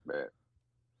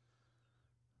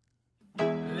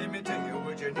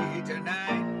you need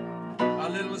tonight. A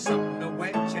little something to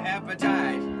whet your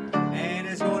appetite, and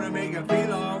it's gonna make you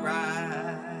feel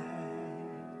alright.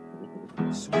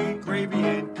 Sweet Gravy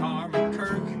and Carmen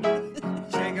Kirk,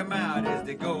 check them out as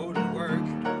they go to work.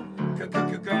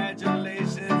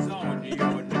 Congratulations on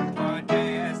your new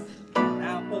podcast.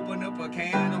 Now open up a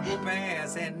can of whoop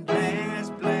ass and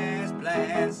blast, blast,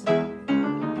 blast.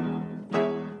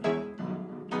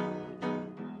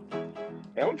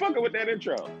 Hey, I'm fucking with that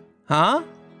intro. Huh?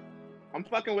 I'm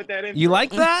fucking with that intro. You like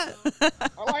that?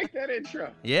 I like that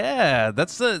intro. Yeah,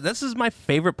 this is my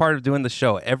favorite part of doing the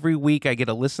show. Every week I get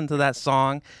to listen to that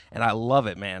song, and I love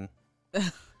it, man.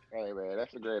 Hey, man,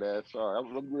 that's a great ass song.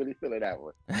 I'm really feeling that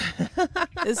one.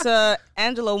 It's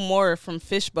Angelo Moore from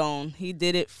Fishbone. He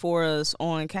did it for us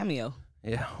on Cameo.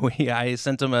 Yeah, I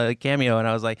sent him a cameo, and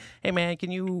I was like, "Hey, man,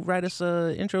 can you write us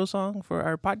a intro song for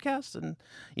our podcast?" And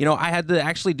I had to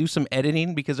actually do some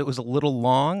editing because it was a little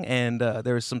long, and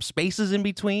there was some spaces in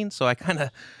between, so I kind of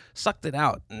sucked it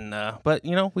out. And but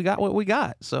we got what we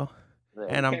got. So, Yeah,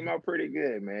 and it came out pretty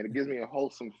good, man. It gives me a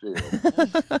wholesome feel.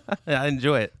 yeah, I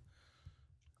enjoy it.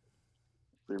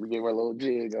 We gave our little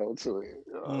jig on to it.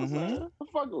 You know what I'm saying? I'm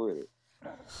fucking with it.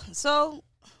 So,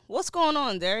 what's going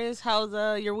on, Darius? How's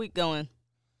your week going?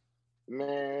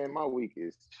 Man, my week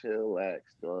is chillax,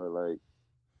 dog. Like,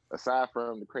 aside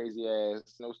from the crazy ass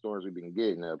snowstorms we've been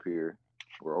getting up here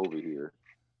or over here,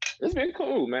 it's been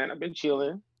cool, man. I've been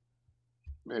chilling.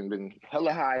 Been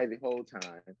hella high the whole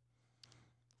time.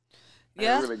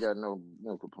 Yeah. I really got no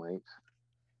complaints.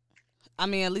 I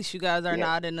mean, at least you guys are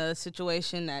not in a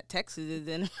situation that Texas is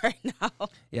in right now.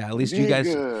 Yeah, at least you guys.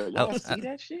 Y'all see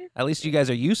that shit? At least you guys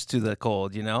are used to the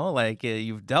cold, like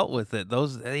you've dealt with it.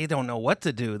 They don't know what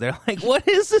to do. They're like, "What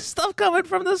is this stuff coming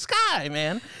from the sky,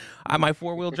 man? My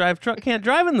 4-wheel drive truck can't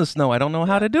drive in the snow. I don't know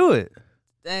how to do it."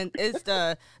 And it's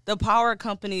the power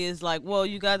company is like, well,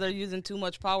 you guys are using too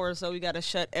much power, so we got to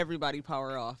shut everybody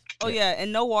power off. Oh yeah,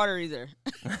 and no water either.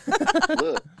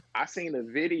 Look, I seen a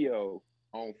video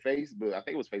on Facebook. I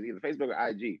think it was Facebook, either Facebook or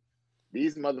IG.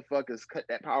 These motherfuckers cut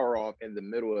that power off in the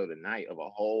middle of the night of a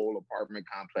whole apartment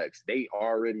complex. They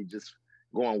already just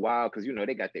going wild because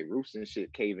they got their roofs and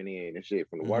shit caving in and shit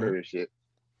from the water and shit.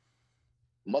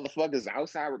 Motherfuckers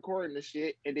outside recording the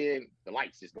shit, and then the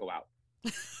lights just go out.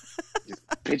 Just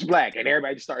pitch black, and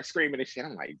everybody just starts screaming and shit.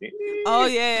 I'm like, damn. Oh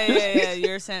yeah.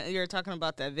 You're talking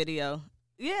about that video.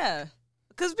 Yeah.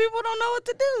 Because people don't know what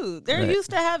to do. They're used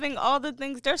to having all the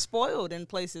things. They're spoiled in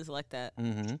places like that.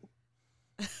 Mm-hmm.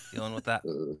 Dealing with that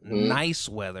nice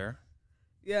weather.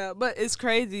 Yeah, but it's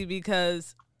crazy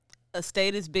because a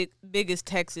state as big as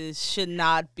Texas should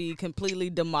not be completely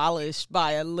demolished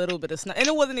by a little bit of snow. And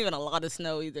it wasn't even a lot of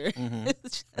snow either. Mm-hmm.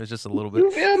 It was just a little bit.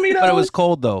 You feel me, though? But it was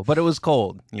cold, though.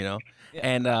 Yeah.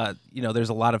 And, there's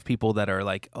a lot of people that are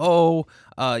like,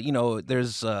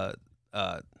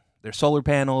 there's solar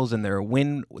panels and there are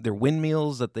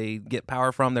windmills that they get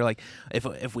power from. They're like,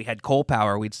 if we had coal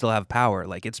power, we'd still have power.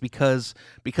 Like, it's because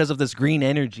of this green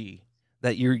energy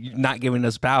that you're not giving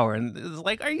us power. And it's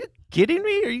like, are you kidding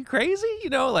me? Are you crazy?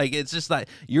 It's just like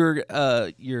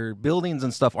your buildings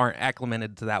and stuff aren't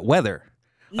acclimated to that weather.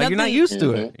 Like, you're not used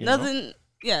to it. Nothing.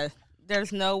 Yeah.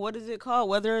 There's no, what is it called?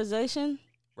 Weatherization?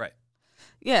 Right.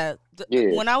 Yeah.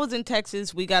 When I was in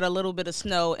Texas, we got a little bit of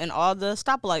snow and all the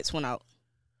stoplights went out.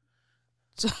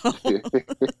 So I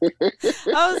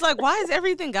was like, why is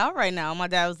everything out right now? My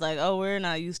dad was like, oh, we're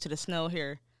not used to the snow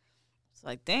here. It's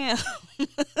like, damn.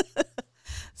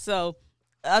 So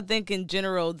I think in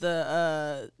general,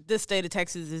 this state of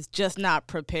Texas is just not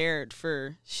prepared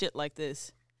for shit like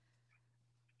this.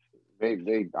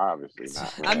 They obviously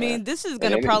not. I mean, this is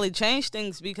going to probably change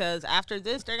things because after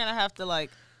this, they're going to have to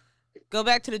go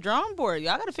back to the drawing board.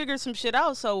 Y'all got to figure some shit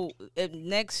out so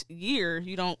next year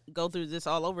you don't go through this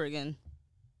all over again.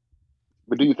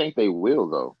 But do you think they will,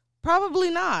 though? Probably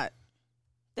not.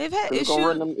 They've had issues.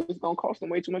 It's going to cost them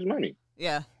way too much money.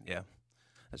 Yeah. Yeah,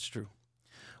 that's true.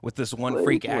 With this one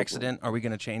freak accident, are we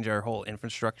going to change our whole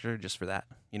infrastructure just for that?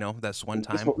 That's one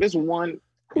time. This one,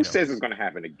 who says it's going to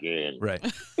happen again? Right.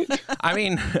 I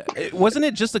mean, wasn't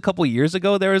it just a couple years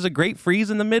ago there was a great freeze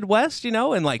in the Midwest,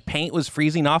 and paint was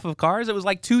freezing off of cars? It was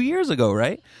 2 years ago,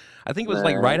 right? I think it was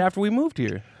right after we moved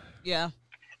here. Yeah.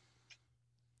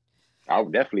 I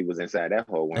definitely was inside that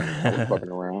hole when I was fucking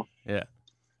around. Yeah.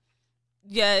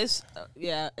 Yeah,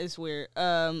 it's weird.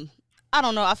 I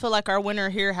don't know. I feel like our winter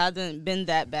here hasn't been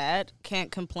that bad. Can't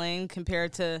complain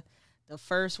compared to the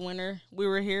first winter we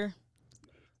were here.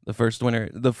 The first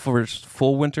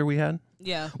full winter we had?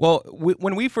 Yeah. Well,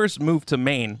 when we first moved to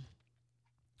Maine,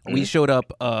 we showed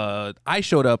up. I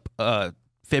showed up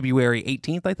February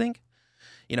 18th, I think.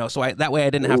 you know, so that way I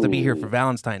didn't have to be here for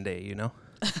Valentine's Day, you know.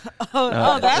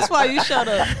 Oh, that's why you showed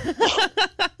up.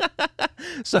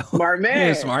 So Smart man.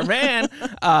 yeah, smart man.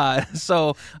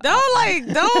 So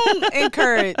Don't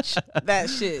encourage that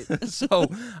shit. so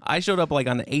I showed up like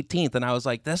on the 18th, and I was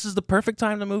like, this is the perfect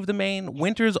time to move to Maine.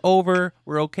 Winter's over.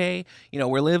 We're okay. You know,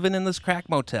 we're living in this crack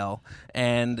motel,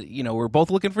 and, you know, we're both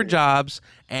looking for jobs,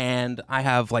 and I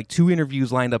have like 2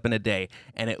 interviews lined up in a day,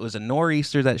 and it was a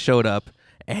nor'easter that showed up.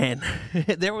 And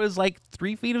there was like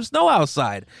 3 feet of snow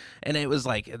outside. And it was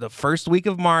like the first week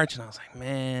of March. And I was like,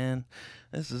 man,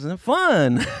 this isn't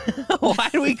fun. Why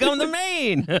do we come to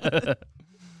Maine?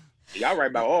 Y'all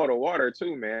right about all the water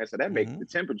too, man. So that makes the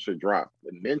temperature drop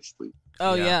immensely.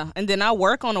 Oh Yeah. yeah. And then I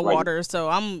work on the Right. water, so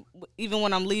I'm even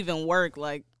when I'm leaving work,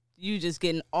 like you just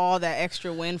getting all that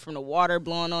extra wind from the water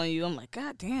blowing on you. I'm like,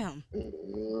 God damn.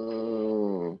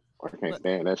 I can't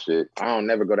stand that shit. I don't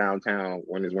never go downtown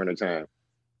when it's winter time.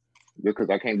 Because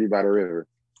I can't be by the river.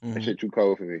 That shit too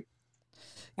cold for me.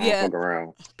 I don't Yeah. fuck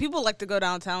around. People like to go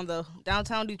downtown though.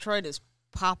 Downtown Detroit is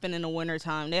popping in the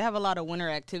wintertime. They have a lot of winter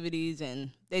activities,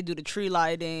 and they do the tree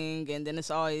lighting, and then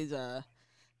it's always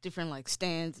different like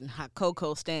stands and hot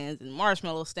cocoa stands and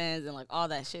marshmallow stands and like all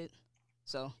that shit.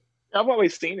 So I've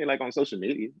always seen it like on social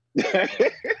media.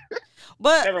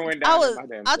 but Never went down to my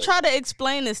damn I place. try to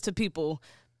explain this to people.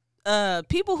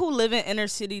 People who live in inner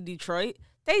city Detroit,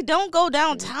 they don't go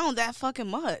downtown that fucking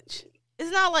much. It's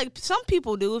not like some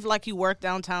people do if like you work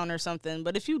downtown or something.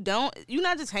 But if you don't, you're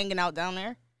not just hanging out down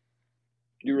there.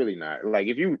 You really not. Like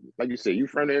if you, like you said, you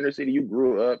from the inner city, you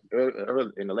grew up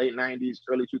in the late 90s,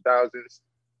 early 2000s,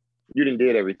 you done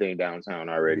did everything downtown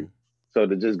already. So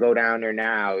to just go down there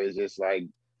now is just like,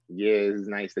 yeah, it's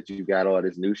nice that you got all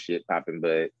this new shit popping,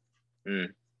 but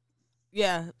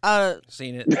Yeah.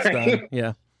 Seen it. It's done.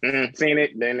 Yeah. Seen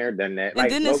it, been there, done that. And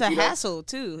then it's a low-key though, hassle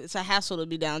too. It's a hassle to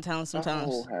be downtown sometimes.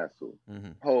 Whole hassle.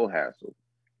 Mhm. Whole hassle.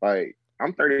 Like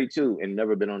I'm 32 and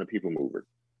never been on a people mover.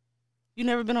 You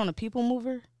never been on a people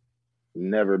mover?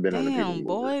 Never been on a people Damn, mover.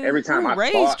 boy. Every time Who I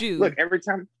raised thought, you? look, every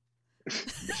time the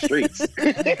streets.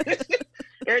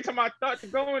 Every time I thought to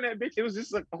go in that bitch, it was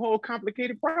just like a whole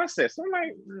complicated process. I'm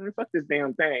like, fuck this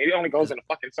damn thing. It only goes in a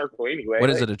fucking circle anyway. What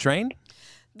is it? A train?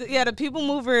 Yeah, the people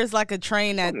mover is like a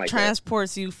train that Something like that.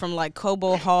 transports you from like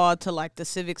Cobo Hall to like the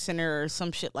Civic Center or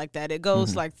some shit like that. It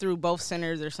goes like through both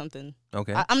centers or something.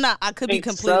 Okay. I could be Think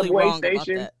completely subway wrong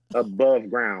station about that. above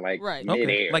ground, like Right. midair.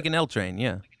 Okay. Like an L train.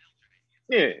 Yeah.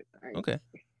 Yeah. Okay.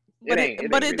 But ain't it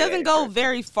really doesn't that go interesting.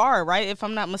 very far, right? If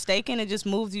I'm not mistaken, it just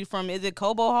moves you from is it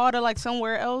Cobo Hall to like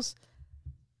somewhere else?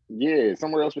 Yeah,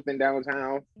 somewhere else within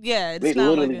downtown. Yeah, it's It not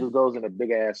literally like just goes in a big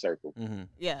ass circle. Mm-hmm.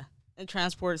 yeah, and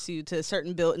transports you to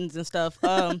certain buildings and stuff.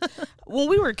 When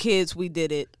we were kids, we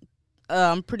did it.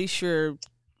 I'm pretty sure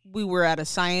we were at a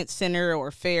science center or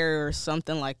fair or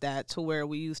something like that to where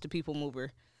we used the people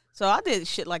mover. So I did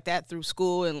shit like that through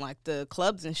school and like the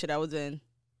clubs and shit I was in.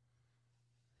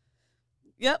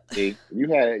 Yep. See, you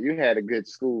had a good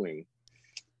schooling.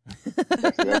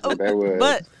 That's what that was.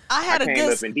 But I had I a came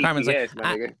good up in Carmen's like, DPS,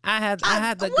 my nigga. I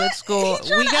had the what? good school.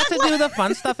 You We tryna got to act do the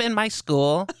fun stuff in my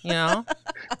school, you know.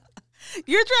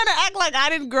 You're trying to act like I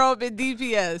didn't grow up in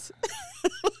DPS.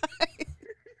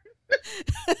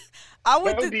 I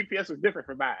went Well, to DPS was different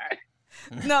from mine.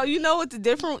 no. You know what the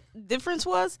difference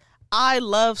was? I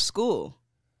love school.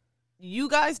 You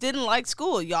guys didn't like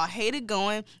school. Y'all hated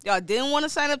going. Y'all didn't want to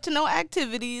sign up to no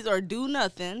activities or do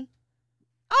nothing.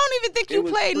 I don't even think It you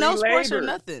was played no free sports or labor.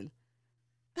 nothing.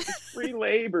 Free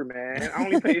labor, man. I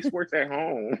only play sports at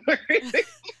home.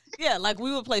 Yeah, like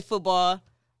we would play football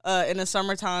in the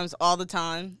summer times all the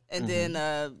time, and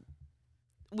then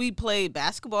we played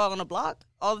basketball on the block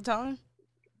all the time.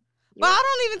 But I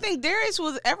don't even think Darius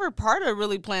was ever part of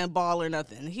really playing ball or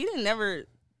nothing. He didn't ever.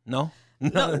 No.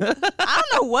 No, I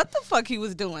don't know what the fuck he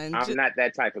was doing. I'm not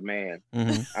that type of man.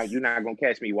 Mhm. You're not gonna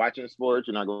catch me watching sports.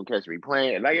 You're not gonna catch me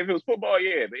playing. Like if it was football,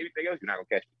 yeah, but anything else, you're not gonna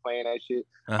catch me playing that shit.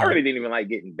 I Uh-huh. really didn't even like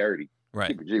getting dirty. Right.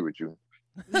 Keep it G with you.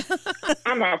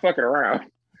 I'm not fucking around.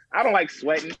 I don't like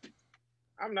sweating.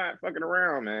 I'm not fucking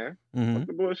around, man. Mhm. What's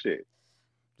the bullshit?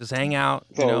 Just hang out.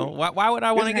 You So, know, why would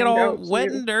I want to just get hang all out, wet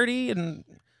chill. and dirty and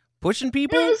pushing You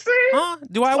people? know what I'm saying? Huh?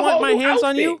 Do I The want my whole hands on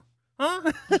outfit. you?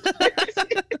 Huh?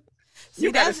 See,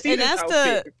 You gotta that's see and this that's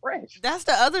outfit. the It's fresh. that's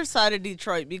the other side of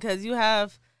Detroit because you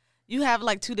have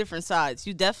like two different sides.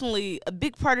 You definitely a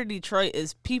big part of Detroit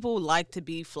is people like to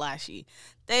be flashy.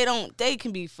 They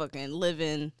can be fucking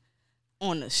living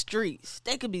on the streets.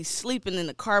 They could be sleeping in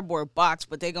a cardboard box,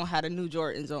 but they gonna have the new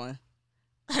Jordans on.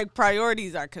 Like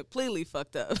priorities are completely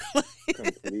fucked up.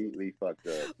 Completely fucked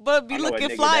up. But be I know a looking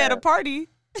nigga fly at a that- party.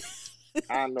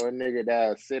 I know a nigga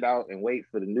that sit out and wait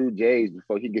for the new J's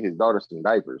before he get his daughter some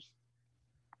diapers.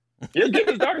 He'll get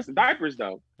his daughter some diapers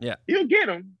though. Yeah. He'll get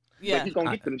them. Yeah. But he's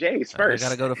gonna get them J's I first.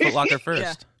 gotta go to Foot Locker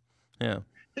first. Yeah.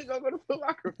 He's gonna go to Foot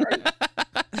Locker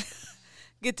first.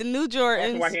 Get the new That's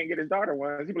Jordans. why he didn't get his daughter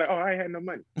ones. He'd be like, "Oh, I ain't had no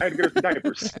money. I had to get her some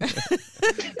diapers."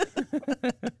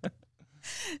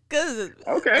 Because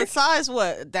Okay. the size,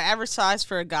 the average size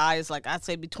for a guy is like, I'd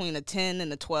say between a 10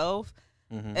 and a 12.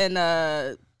 Mhm.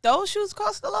 And those shoes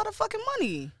cost a lot of fucking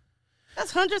money.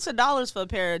 That's hundreds of dollars for a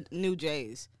pair of new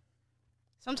J's.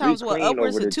 Sometimes, We what, clean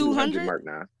upwards over of the 200 200? mark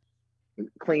now.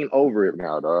 Clean over it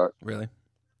now, dog. Really?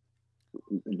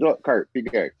 Look, Kurt,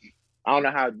 PK. I don't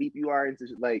know how deep you are into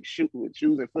like shoes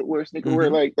and footwear, sneaker wear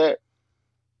like that.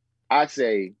 I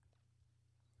say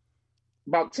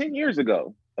about 10 years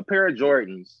ago, a pair of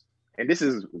Jordans, and this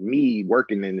is me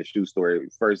working in the shoe store,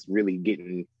 first really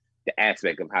getting the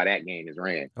aspect of how that game is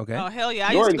ran. Okay. Oh, hell yeah.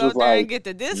 I used to Jordans go was there and like get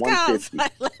the discounts. 150.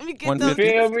 Like, let me get You those.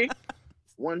 150. feel me?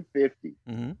 150.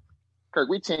 Mm-hmm. Kirk,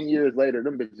 we 10 years later,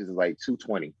 them bitches is like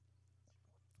 220.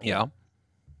 Yeah.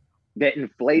 That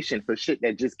inflation for shit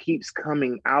that just keeps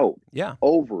coming out Yeah.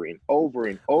 over and over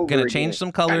and over Gonna again. change some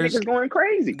That colors. nigga's going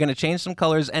crazy. Gonna change some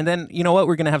colors, and then you know what?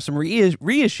 We're gonna have some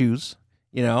reissues.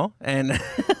 You know, and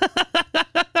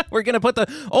we're gonna put the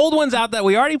old ones out that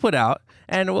we already put out,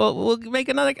 and we'll make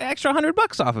another extra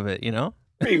 $100 off of it. You know.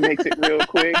 Remix it real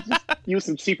quick. Just use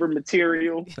some cheaper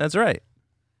material. That's right.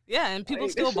 Yeah, and people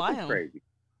Like, still this shit buy is them. Crazy.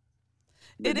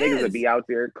 The It niggas is. will be out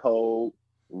there cold,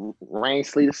 rain,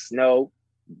 sleet, snow,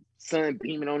 sun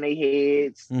beaming on their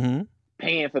heads, Mm-hmm.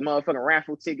 paying for motherfucking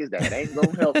raffle tickets that ain't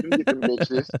gonna help them get them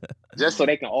bitches, just so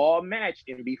they can all match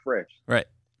and be fresh. Right.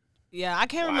 Yeah, I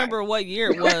can't Why? remember what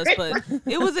year it was, but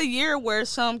it was a year where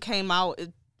some came out,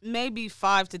 maybe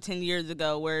 5 to 10 years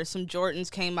ago, where some Jordans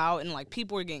came out and like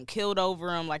people were getting killed over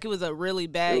them. Like it was a really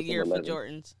It bad was year for 11.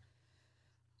 Jordans.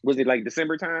 Was it like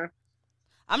December time?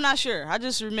 I'm not sure. I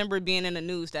just remember being in the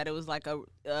news that it was like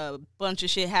a bunch of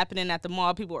shit happening at the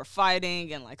mall. People were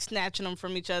fighting and like snatching them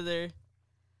from each other.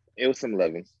 It was some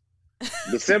 11s.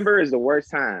 December is the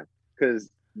worst time because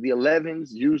the 11s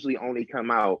usually only come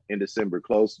out in December,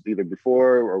 close either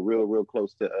before or real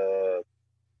close to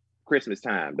Christmas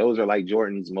time. Those are like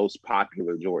Jordan's most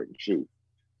popular Jordan shoe.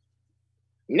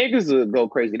 Niggas will go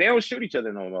crazy. They don't shoot each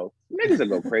other no more. Niggas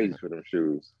will go crazy for them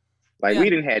shoes. Like Yeah. we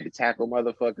didn't have to tackle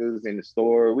motherfuckers in the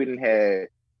store. We didn't have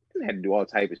to do all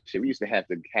type of shit. We used to have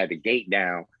the gate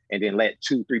down and then let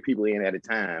 2-3 people in at a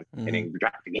time and then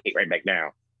drop the gate right back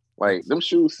down. Like them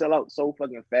shoes sell out so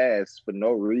fucking fast for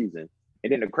no reason.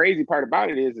 And then the crazy part about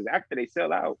it is after they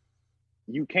sell out,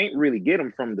 you can't really get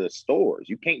them from the stores.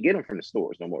 You can't get them from the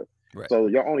stores no more. Right. So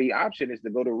your only option is to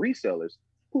go to resellers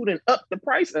who then up the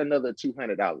price another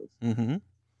 $200. Mm-hmm.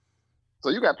 So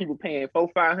you got people paying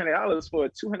 $400-$500 for a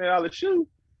 $200 shoe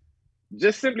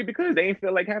just simply because they ain't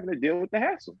feel like having to deal with the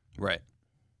hassle. Right.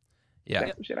 Yeah.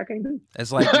 That's some shit I can't do.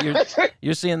 It's like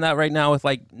you're seeing that right now with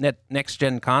like next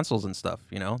gen consoles and stuff.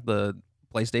 You know, the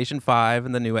PlayStation 5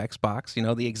 and the new Xbox. You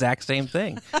know, the exact same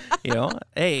thing. You know,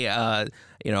 hey,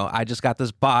 you know, I just got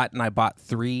this bot and I bought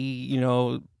 3, you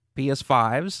know,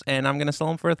 PS5s and I'm gonna sell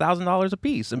them for $1,000 a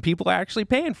piece, and people are actually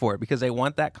paying for it because they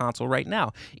want that console right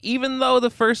now. Even though the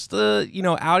first, you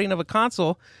know, outing of a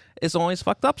console is always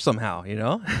fucked up somehow. You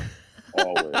know,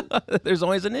 Always. there's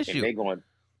always an And issue. they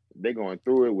going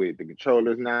through it with the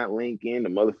controllers not linking, the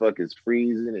motherfuckers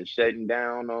freezing and shutting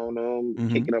down on them, Mhm.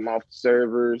 kicking them off the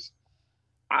servers.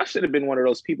 I should have been one of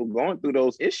those people going through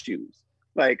those issues.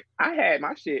 Like I had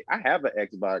my shit. I have an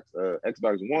Xbox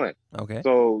One. Okay.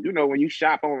 So you know when you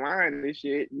shop online and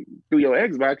shit through your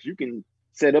Xbox, you can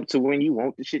set up to when you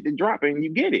want the shit to drop and you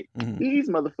get it. Mhm. These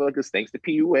motherfuckers, thanks to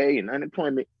PUA and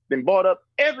unemployment, then bought up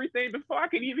everything before I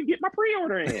could even get my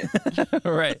pre-order in.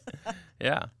 Right.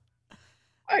 Yeah.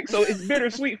 Like, so it's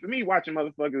bittersweet for me watching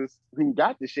motherfuckers who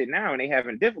got this shit now and they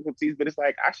having difficulties, but it's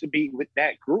like I should be with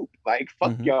that group. Like,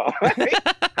 fuck Mhm. y'all.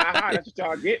 Haha, that's what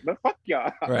y'all get, but fuck y'all.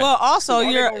 Right. Well, also All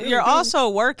they you're gonna really you're do- also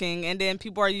working, and then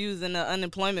people are using the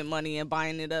unemployment money and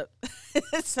buying it up.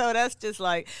 So that's just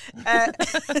like,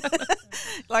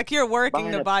 like you're working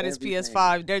Buying to up buy this everything.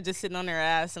 PS5. They're just sitting on their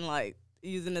ass and like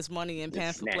using this money and paying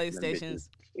Just for snatching them PlayStations. bitches.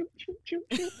 Choo, choo, choo,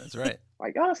 choo. That's right.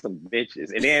 Like, y'all some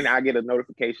bitches. And then I get a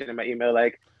notification in my email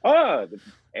like, oh, the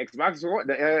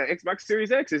Xbox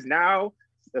Series X is now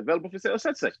available for sale,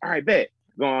 such. All right, bet.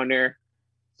 Go on there.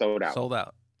 Sold out. Sold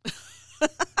out.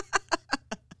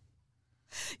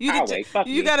 You I'll need to- wait. Fuck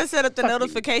you me. got to set up the Fuck you.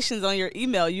 notifications on your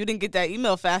email. You didn't get that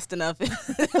email fast enough. It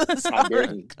was I already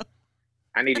didn't.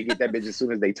 I need to get that bitch as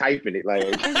soon as they typing it. Like,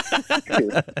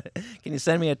 Can you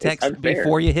send me a text unfair.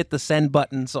 before you hit the send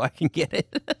button so I can get it?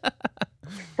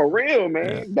 for real,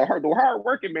 man. The hard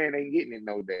working man ain't getting it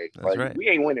no day. That's Like, right. we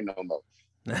ain't winning no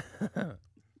more.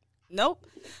 Nope.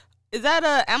 Is that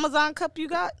a Amazon cup you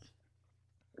got?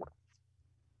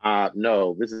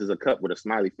 No, this is a cup with a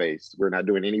smiley face. We're not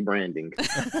doing any branding.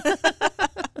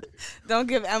 Don't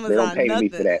give They Amazon don't pay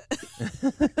nothing. me for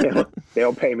that. They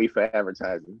don't pay me for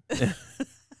advertising.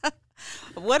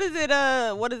 What is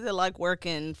it like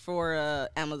working for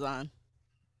Amazon?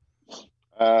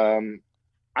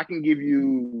 I can give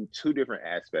you two different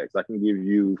aspects. I can give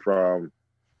you from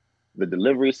the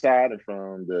delivery side and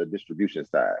from the distribution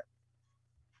side.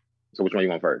 So which one you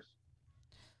want first?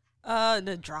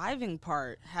 The driving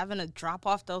part, having to drop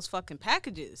off those fucking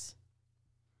packages.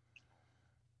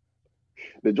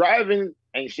 The driving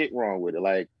ain't shit wrong with it.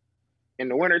 Like in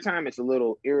the wintertime, it's a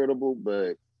little irritable,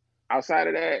 but outside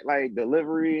of that, like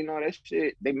delivery and all that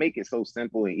shit, they make it so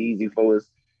simple and easy for us.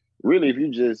 Really, if you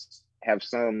just have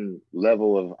some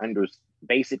level of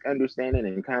basic understanding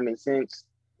and common sense,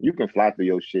 you can fly through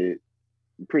your shit.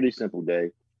 Pretty simple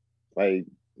day. Like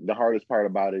the hardest part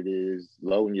about it is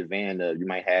loading your van up. You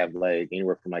might have like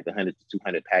anywhere from like 100 to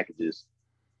 200 packages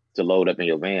to load up in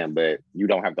your van, but you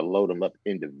don't have to load them up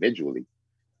individually.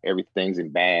 Everything's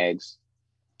in bags.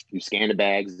 You scan the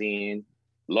bags in,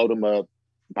 load them up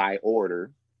by order.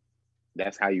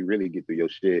 That's how you really get through your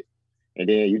shit. And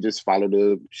then you just follow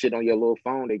the shit on your little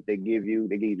phone. They give you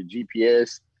the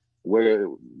GPS.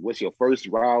 What's your first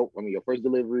route? I mean, your first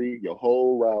delivery, your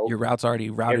whole route. Your route's already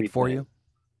routed for you.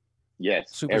 Yes,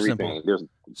 Super everything. simple. There's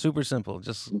Super simple.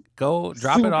 Just go,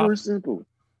 drop it off. super simple.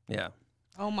 Yeah.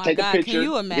 Oh my Take a God! picture, Can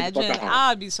you get the fuck imagine?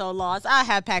 out. I'd be so lost. I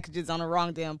have packages on the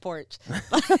wrong damn porch.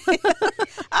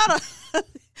 I don't.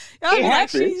 Y'all be like,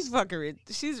 she's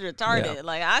she's retarded. Yeah.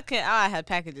 Like I have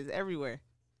packages everywhere.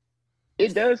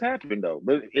 It does happen though,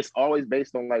 but it's always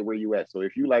based on like where you at. So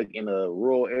if you like in a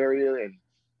rural area and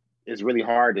it's really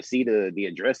hard to see the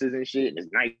addresses and shit, and it's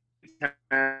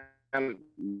nighttime.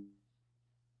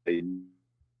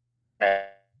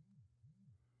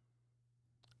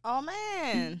 Oh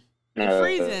man, you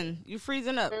freezing? You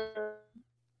freezing up?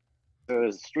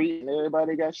 The street and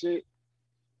everybody got shit.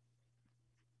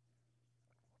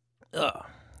 Ugh.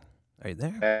 Are you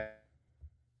there?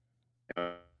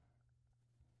 I'm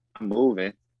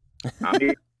moving. I'm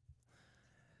here.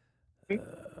 Can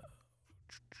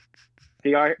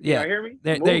y'all hear me?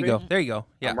 There I'm you moving. go. There you go.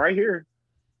 Yeah. I'm right here.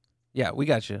 Yeah, we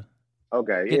got you.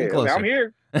 Okay, Getting yeah. closer. Okay, I'm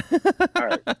here. All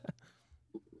right.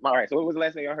 All right. So what was the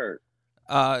last thing y'all heard?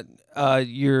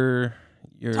 You're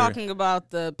Talking about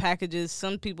the packages.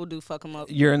 Some people do fuck them up.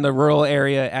 You're in the rural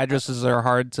area. Addresses are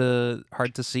hard to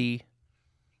see.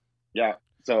 Yeah.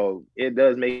 So it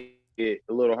does make it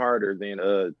a little harder than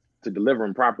to deliver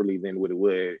them properly than what it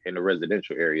would in a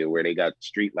residential area where they got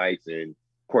street lights and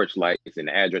porch lights and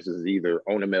the addresses is either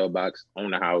on the mailbox,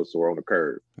 on the house, or on the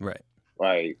curb. Right.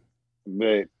 Like,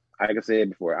 but like I said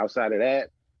before, outside of that,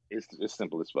 it's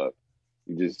simple as fuck.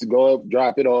 You just go up,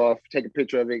 drop it off, take a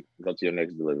picture of it, go to your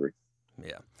next delivery.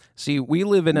 Yeah. See, we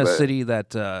live in a city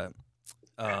that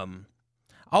all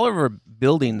of our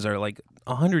buildings are like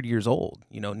 100 years old.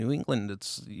 You know, New England,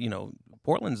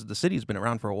 Portland's, the city's been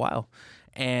around for a while.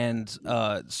 And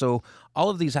so all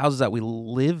of these houses that we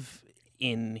live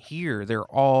in here, they're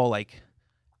all like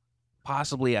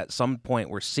possibly at some point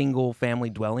were single family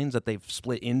dwellings that they've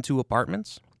split into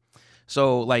apartments.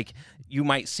 So like you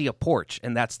might see a porch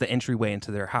and that's the entryway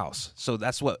into their house. So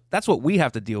that's what we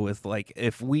have to deal with. Like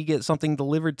if we get something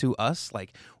delivered to us,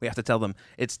 like we have to tell them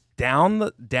it's down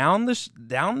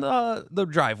the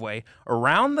driveway,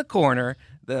 around the corner,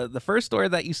 the first door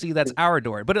that you see, that's our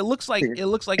door. But it looks like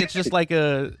it's just like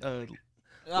a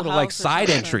little like side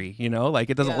entry, you know? Like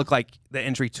it doesn't look like the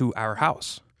entry to our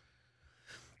house.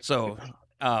 So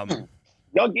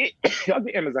y'all get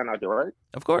Amazon out there, right?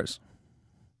 Of course.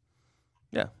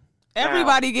 Yeah.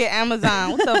 Everybody get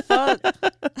Amazon. What the fuck?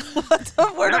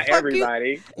 Where the Not fuck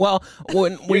everybody. Well,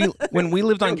 when we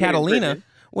lived on Catalina,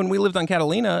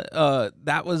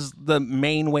 that was the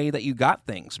main way that you got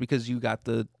things because you got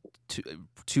the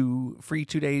free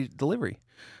 2-day delivery.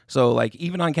 So like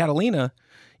even on Catalina,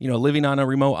 living on a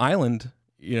remote island,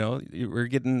 we're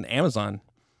getting Amazon.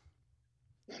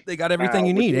 They got everything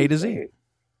you need, A to Z.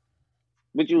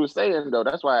 What you were saying though,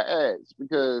 that's why I asked,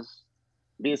 because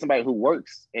being somebody who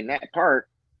works in that part,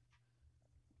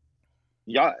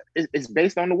 y'all, it's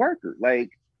based on the worker.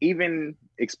 Like even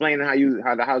explaining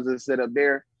how the houses is set up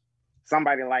there,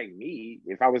 somebody like me,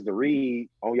 if I was to read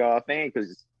on y'all thing,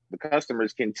 because the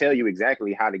customers can tell you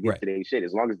exactly how to get to their shit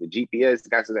as long as the GPS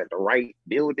got us at the right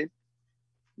building.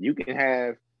 You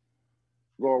can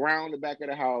go around the back of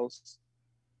the house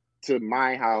to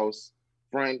my house.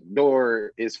 Front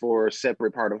door is for a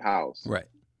separate part of house. Right.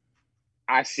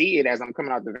 I see it as I'm coming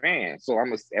out the van. So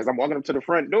as I'm walking up to the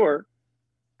front door,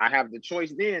 I have the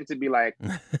choice then to be like, all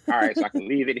right, so I can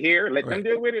leave it here, let them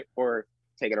deal with it, or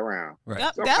take it around. Right.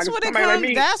 Yep, So that's what it comes. like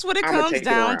me, that's what it I'ma comes take it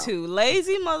down around. to.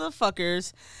 Lazy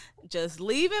motherfuckers just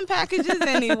leaving packages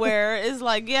anywhere. It's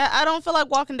like, yeah, I don't feel like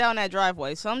walking down that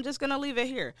driveway, so I'm just gonna leave it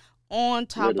here on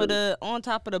top of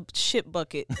the shit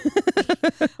bucket.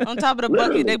 On top of the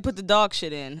bucket, they put the dog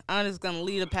shit in. I'm just gonna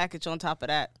leave a package on top of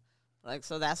that. Like,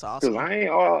 so that's awesome. Because I ain't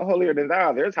all holier than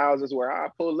thou. There's houses where I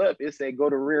pull up, it say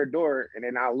go to rear door, and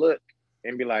then I'll look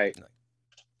and be like,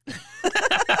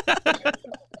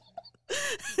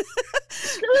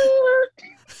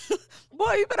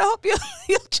 Boy, you better hope your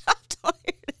chopped on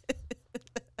it.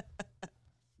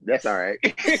 that's all right.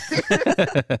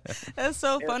 That's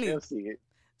so funny. They'll see it.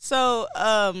 So,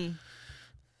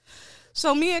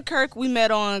 so me and Kirk, we met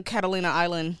on Catalina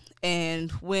Island, and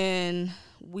when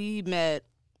we met,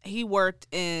 he worked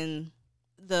in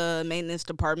the maintenance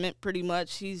department. Pretty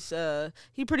much, he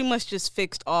pretty much just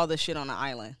fixed all the shit on the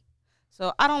island.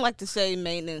 So I don't like to say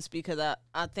maintenance because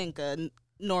I think a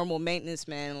normal maintenance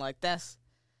man, like,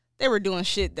 they were doing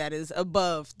shit that is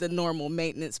above the normal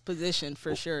maintenance position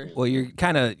for sure. Well,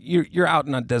 you're out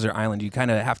on a desert island. You kind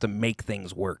of have to make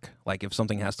things work. Like if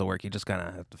something has to work, you just kind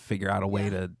of have to figure out a way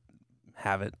to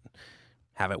have it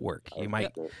work. You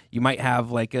might have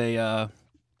like a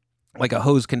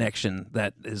hose connection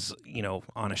that is,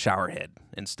 on a shower head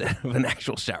instead of an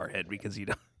actual shower head because you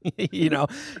don't.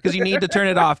 Because you need to turn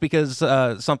it off because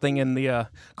something in the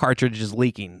cartridge is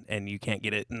leaking and you can't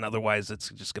get it, and otherwise it's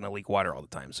just going to leak water all the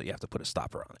time. So you have to put a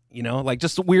stopper on it. Like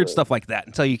just weird stuff like that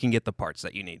until you can get the parts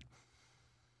that you need.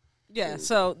 Yeah,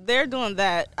 so they're doing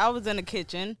that. I was in the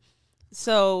kitchen.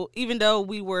 So even though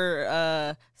we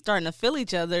were starting to feel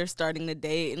each other, starting to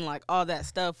date and like all that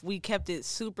stuff, we kept it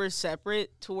super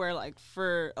separate to where like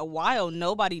for a while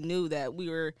nobody knew that we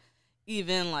were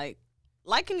even like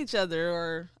liking each other,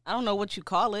 or I don't know what you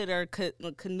call it, or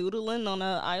canoodling on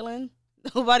an island.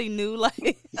 Nobody knew,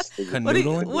 like, what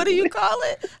do you call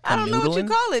it? I don't know what you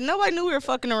call it. Nobody knew we were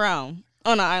fucking around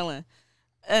on an island.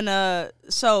 And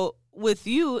so with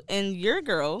you and your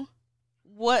girl,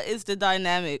 what is the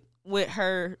dynamic with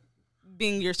her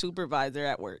being your supervisor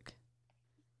at work?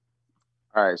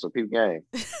 All right, so peep game.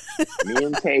 Me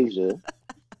and Tasia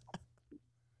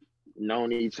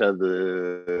known each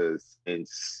other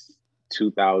since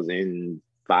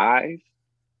 2005.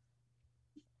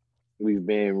 We've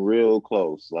been real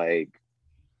close. Like,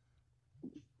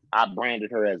 I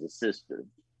branded her as a sister.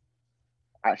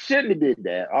 I shouldn't have did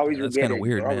that. Always That's regret kind of it.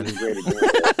 weird, man. Always regret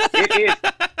it. It is.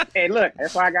 Hey, look,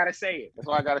 that's why I gotta say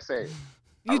it.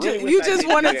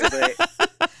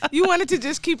 You wanted to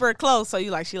just keep her close, so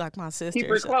she like my sister. Keep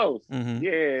her close. Mm-hmm.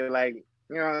 Yeah, like,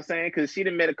 you know what I'm saying? Because she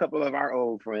done met a couple of our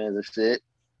old friends and shit.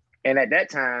 And at that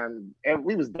time,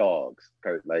 we was dogs.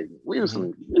 Kurt. Like, we was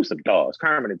some dogs.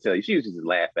 Carmen would tell you, she used to just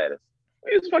laugh at us.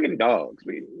 We was fucking dogs.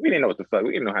 We didn't know what the fuck.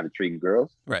 We didn't know how to treat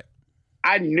girls. Right.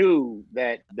 I knew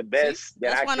that the best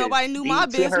that's that why I could nobody knew be my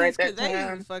to her business, at that because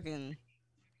time they fucking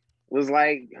was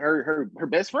like her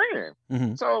best friend.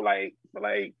 Mm-hmm. So like for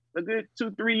like a good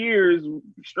 2-3 years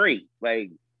straight, like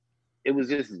it was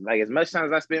just like as much time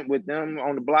as I spent with them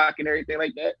on the block and everything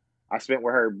like that, I spent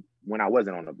with her when I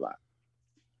wasn't on the block.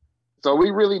 So we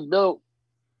really built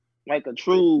like a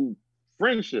true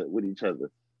friendship with each other.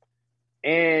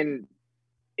 And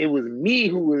it was me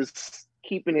who was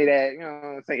keeping it at, you know what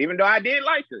I'm saying? Even though I did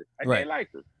like her, did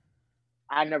like her.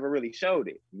 I never really showed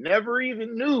it. Never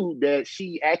even knew that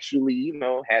she actually,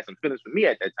 had some feelings for me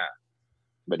at that time.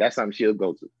 But that's something she'll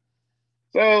go to.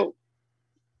 So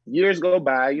years go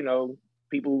by,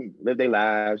 people live their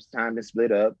lives, time to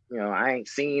split up. I ain't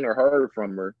seen or heard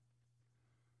from her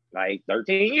like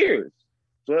 13 years.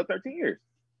 12, 13 years.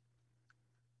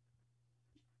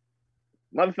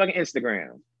 Motherfucking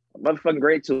Instagram. A motherfucking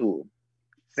great tool.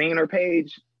 Seen her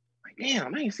page. Like,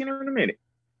 damn, I ain't seen her in a minute.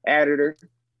 Added her.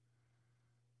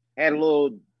 Had a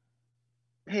little,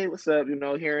 hey, what's up,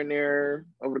 here and there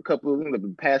over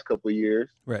the past couple of years.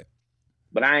 Right.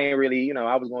 But I ain't really,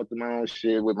 I was going through my own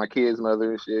shit with my kid's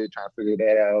mother and shit, trying to figure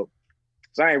that out.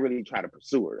 So I ain't really try to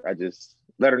pursue her. I just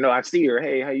let her know I see her.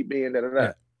 Hey, how you been? Da, da, da.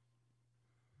 Yeah.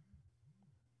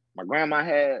 My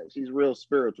grandma she's real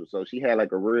spiritual. So she had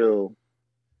like a real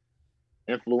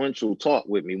influential talk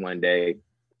with me one day.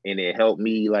 And it helped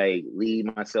me like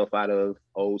lead myself out of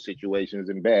old situations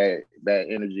and bad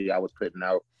energy I was putting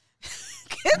out.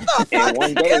 And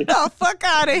one day, Get the fuck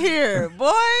out of here,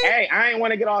 boy. hey, I ain't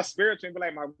want to get all spiritual and be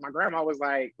like, my grandma was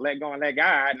like, let go and let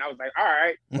God. And I was like, all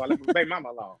right, so I left my baby mama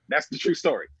alone. That's the true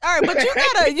story. All right, but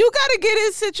you gotta get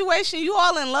his situation. You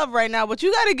all in love right now, but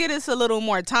you gotta get us a little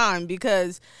more time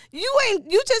because you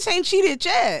just ain't cheated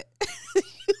yet.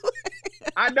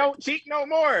 I don't cheat no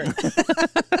more.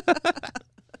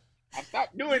 I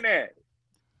stopped doing that.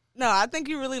 No, I think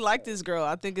you really like this girl.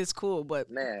 I think it's cool, but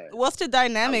Man, what's the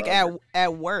dynamic I love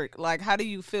at work? Like, how do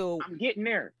you feel? I'm getting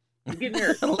there. Let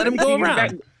Let him go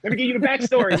around. Let me give you the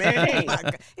backstory, man. Oh Hey, my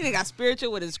God. He done got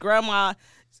spiritual with his grandma.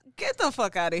 Get the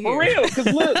fuck out of here. for real,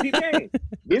 because look,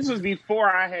 this was before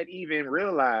I had even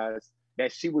realized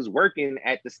that she was working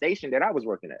at the station that I was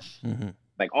working at. Mm-hmm.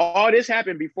 Like all this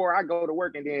happened before I go to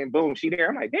work, and then boom, she there.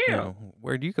 I'm like, damn, You know,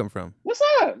 where'd you come from? what's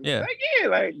up? Yeah.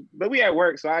 But we at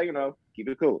work, so I, keep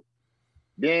it cool.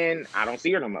 Then I don't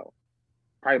see her no more.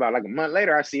 Probably about like a month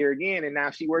later, I see her again, and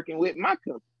now she working with my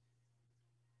company.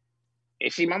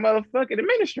 And she my motherfucking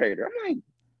administrator. I'm like,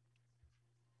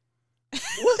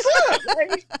 what's up?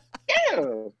 Like, yeah.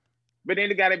 But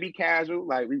then it gotta be casual.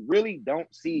 Like we really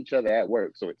don't see each other at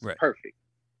work, so it's Right. perfect.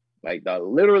 Like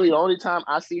literally the only time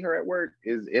I see her at work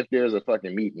is if there's a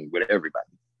fucking meeting with everybody.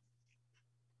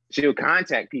 She'll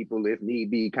contact people if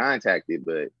need be contacted,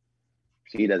 but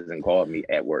she doesn't call me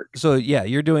at work. So yeah,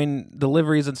 you're doing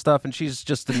deliveries and stuff, and she's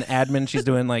just an admin. She's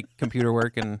doing like computer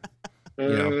work and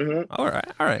know. Mhm. all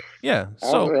right, yeah.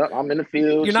 So I'm in the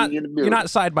field. you're not she in the building. you're not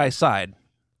side by side,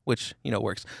 which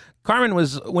works. Carmen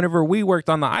was, whenever we worked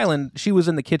on the island, she was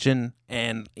in the kitchen,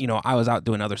 and I was out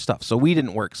doing other stuff, so we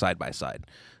didn't work side by side.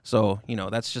 So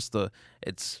that's just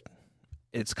it's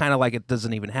kind of like it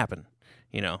doesn't even happen.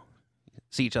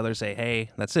 See each other, say hey,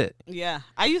 that's it. Yeah,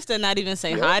 I used to not even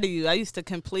say hi to you. I used to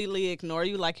completely ignore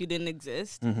you like you didn't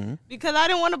exist because I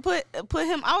didn't want to put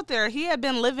him out there. He had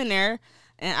been living there,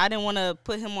 and I didn't want to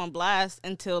put him on blast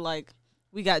until like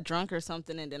we got drunk or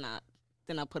something, and then I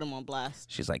put him on blast.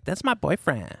 She's like, that's my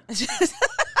boyfriend.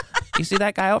 You see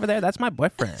that guy over there? That's my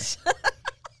boyfriend.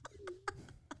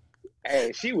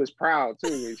 Hey, she was proud too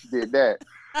when she did that.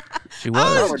 She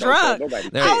I was. was drunk.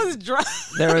 There- I was drunk.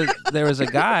 There was a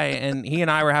guy, and he and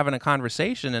I were having a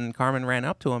conversation, and Carmen ran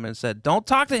up to him and said, "Don't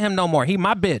talk to him no more. He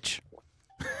my bitch."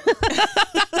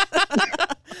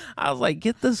 I was like,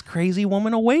 "Get this crazy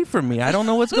woman away from me. I don't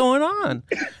know what's going on."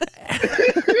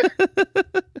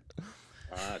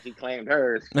 She claimed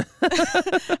hers.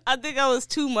 I think I was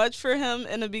too much for him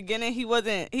in the beginning. He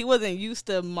wasn't used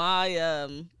to my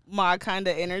my kind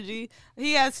of energy.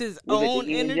 He has his Was it own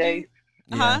the E&J? energy.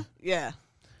 Huh? Yeah.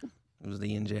 It was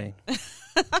the NJ.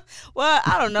 Well,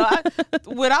 I don't know.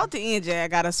 Without the ENJ, I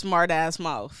got a smart ass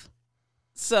mouth.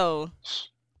 So,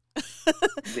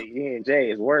 The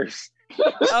E&J is worse.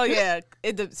 oh yeah,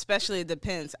 especially it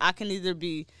depends. I can either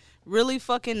be really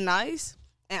fucking nice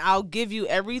and I'll give you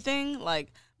everything,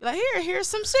 like here's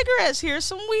some cigarettes, here's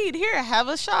some weed, here, have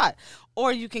a shot.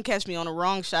 Or you can catch me on the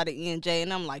wrong shot at ENJ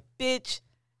and I'm like, bitch,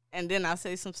 and then I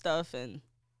say some stuff and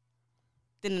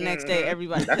then the next day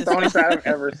everybody That's pissed the only off. side I've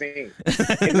ever seen.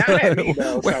 It's not at me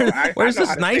though. Where's I know this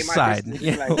how to nice say my side? distance.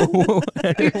 Yeah.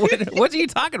 Like, What are you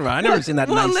talking about? I never seen that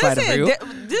Well, nice side of you.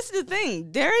 this is the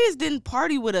thing. Darius didn't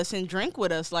party with us and drink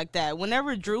with us like that.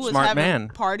 Whenever Drew was Smart having man.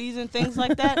 parties and things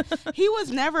like that, he was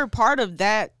never part of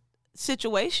that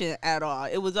situation at all.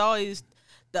 It was always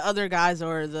the other guys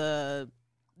or the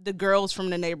girls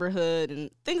from the neighborhood and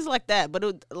things like that. But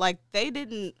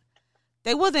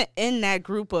they wasn't in that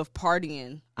group of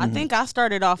partying. I think I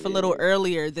started off a little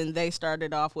earlier than they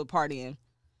started off with partying.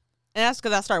 And that's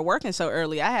because I started working so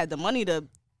early. I had the money to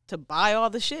buy all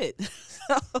the shit.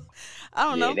 So, I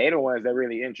don't know. They the ones that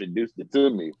really introduced it to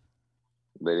me.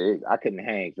 But I couldn't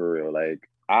hang for real. Like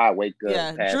I wake up.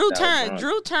 Yeah, passed out drunk.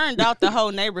 Drew turned out the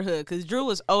whole neighborhood because Drew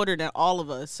was older than all of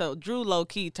us. So Drew low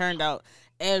key turned out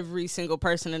every single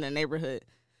person in the neighborhood.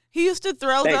 He used to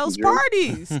throw Thank you, those Drew.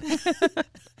 parties.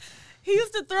 He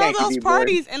used to throw Thank you, those D-boy.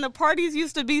 parties, and the parties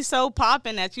used to be so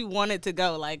popping that you wanted to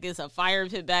go. Like, it's a fire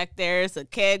pit back there, it's a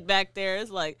keg back there. It's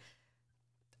like,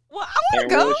 well, I want And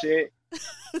to go. real shit.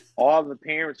 All the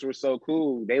parents were so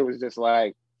cool. They was just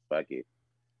like, fuck it.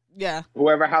 Yeah,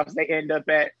 Whoever house they end up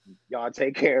at, y'all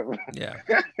take care of them. Yeah.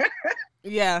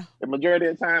 yeah, The majority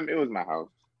of the time, it was my house.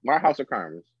 My house or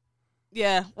Carmen's.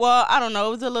 yeah. Well, I don't know.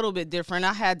 It was a little bit different.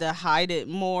 I had to hide it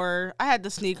more. I had to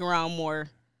sneak around more.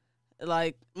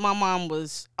 Like, my mom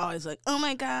was always like, oh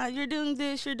my God, you're doing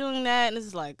this, you're doing that. And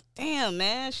it's like, damn,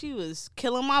 man, she was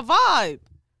killing my vibe.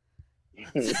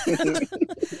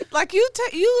 Like,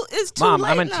 it's too Mom, late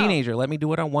I'm a now. teenager. Let me do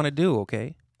what I want to do,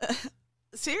 okay?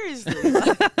 Seriously.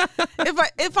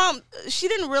 She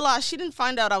didn't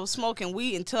find out I was smoking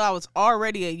weed until I was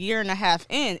already a year and a half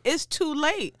in. It's too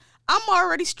late. I'm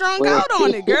already strung out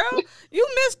on it, girl. You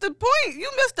missed the point. You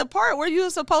missed the part where you were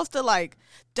supposed to like,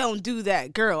 don't do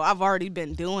that, girl. I've already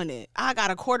been doing it. I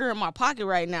got a quarter in my pocket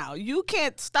right now. You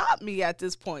can't stop me at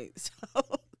this point. So.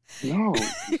 No,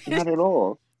 not at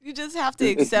all. You just have to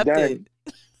accept it.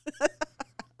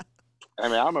 I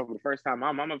mean, I remember the first time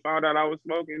my mama found out I was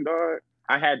smoking, dog.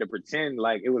 I had to pretend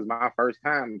like it was my first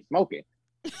time smoking.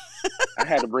 I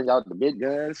had to bring out the big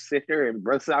guns, sit there and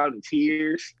burst out in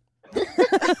tears.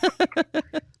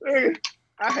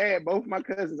 I had both my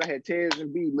cousins. I had Tez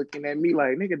and B looking at me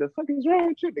like, nigga, the fuck is wrong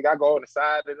with you? Nigga, I go on the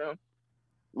side of them,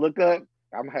 look up.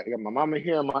 I got my mama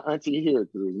here and my auntie here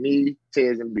because it was me,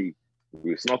 Tez, and B.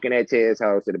 We were smoking at Tez's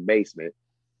house in the basement,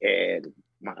 and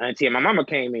my auntie and my mama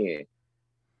came in,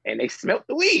 and they smelt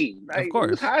the weed. Like, of course,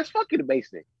 it was high as fuck in the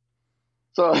basement.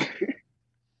 So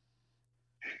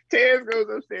Tez goes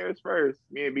upstairs first.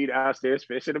 Me and B downstairs,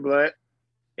 fishing the blood.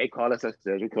 They call us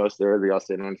upstairs. We go upstairs. We all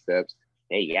sitting on the steps.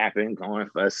 They yapping, going,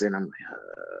 fussing. I'm like,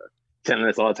 telling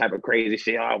us all type of crazy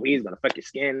shit. Oh, weed's gonna fuck your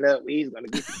skin up. Weed's gonna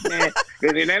get your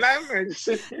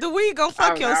skin. The weed gonna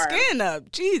fuck your skin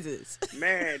up. Jesus.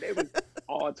 Man, they was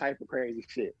all type of crazy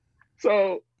shit.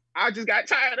 So I just got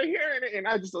tired of hearing it, and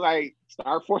I just like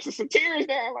started forcing some tears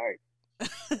down. Like,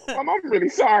 I'm really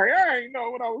sorry. I ain't know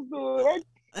what I was doing. Like,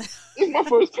 it's my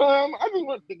first time. I just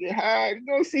wanted to get high,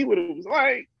 go see what it was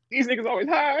like. These niggas always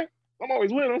high. I'm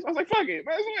always with them. So I was like, fuck it,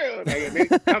 might as well. They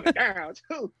coming down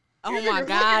too. Oh my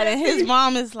God. And his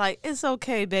mom is like, it's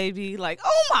okay, baby. Like,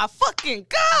 oh my fucking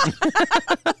God.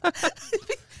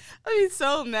 I'd be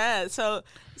so mad. So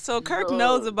Kirk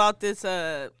knows about this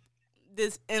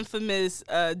this infamous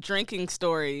drinking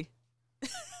story.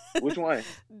 Which one?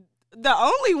 The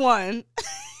only one.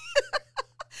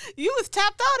 You was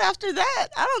tapped out after that.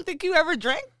 I don't think you ever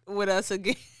drank with us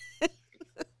again.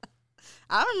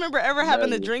 I don't remember ever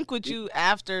having a drink with you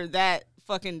after that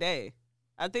fucking day.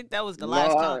 I think that was the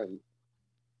last time.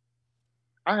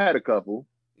 I had a couple.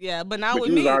 Yeah, but not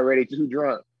with you me. You was already too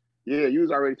drunk. Yeah, you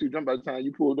was already too drunk by the time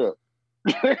you pulled up.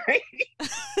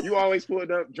 You always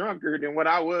pulled up drunker than what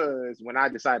I was when I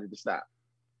decided to stop.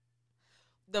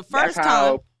 The first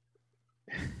time.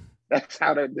 That's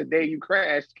how the day you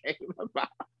crashed came about.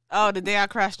 Oh, the day I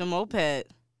crashed a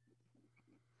moped.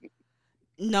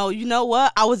 No, you know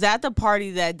what? I was at the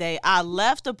party that day. I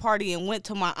left the party and went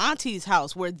to my auntie's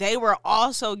house where they were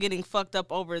also getting fucked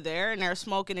up over there and they're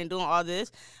smoking and doing all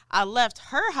this. I left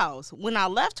her house. When I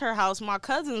left her house, my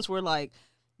cousins were like,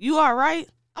 you all right?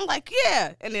 I'm like,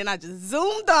 yeah. And then I just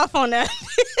zoomed off on that.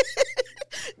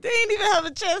 They didn't even have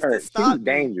a chance to stop. She's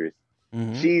dangerous.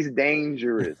 Mm-hmm. She's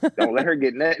dangerous. Don't let her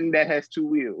get nothing that has two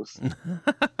wheels.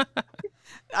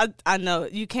 I know.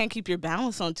 You can't keep your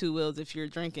balance on two wheels if you're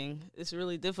drinking. It's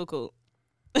really difficult.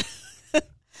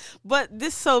 But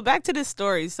back to this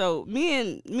story. So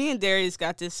me and Darius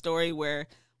got this story where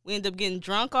we ended up getting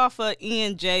drunk off of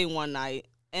E&J one night.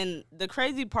 And the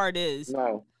crazy part is...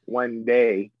 No, one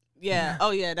day. Yeah.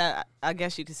 Oh, yeah. That I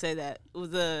guess you could say that. It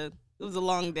was a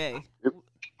long day. It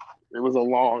was a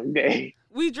long day.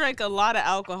 We drank a lot of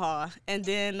alcohol. And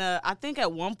then I think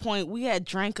at one point we had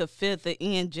drank a fifth of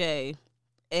E&J.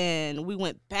 And we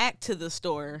went back to the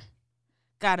store,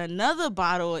 got another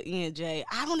bottle of E&J.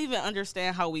 I don't even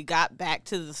understand how we got back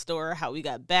to the store, how we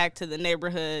got back to the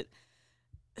neighborhood.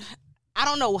 I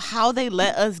don't know how they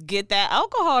let us get that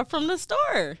alcohol from the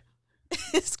store.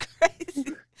 It's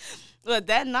crazy. But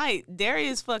that night,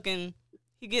 Darius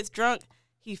he gets drunk,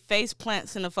 he face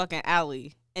plants in the fucking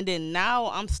alley. And then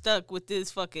now I'm stuck with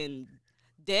this fucking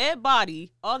dead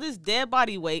body, all this dead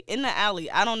body weight in the alley.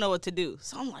 I don't know what to do.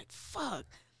 So I'm like, fuck.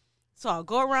 So I'll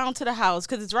go around to the house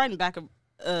because it's right in back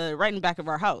of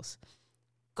our house.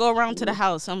 Go around to the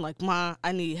house. I'm like, Ma,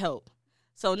 I need help.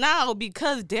 So now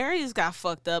because Darius got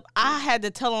fucked up, I had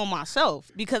to tell on myself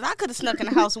because I could have snuck in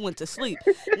the house and went to sleep.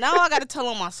 Now I got to tell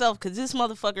on myself because this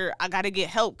motherfucker, I got to get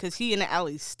help because he in the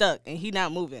alley stuck and he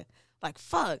not moving. Like,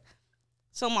 fuck.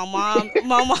 So my mom,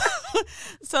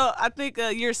 so I think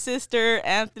your sister,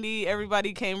 Anthony,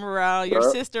 everybody came around. Your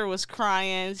sister was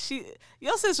crying.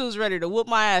 Your sister was ready to whoop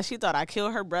my ass. She thought I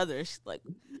killed her brother. She's like,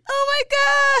 oh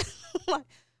my God.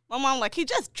 My mom like, he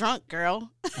just drunk,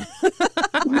 girl.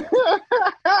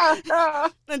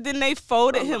 And then they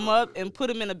folded him up and put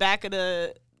him in the back of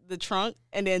the trunk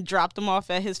and then dropped him off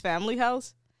at his family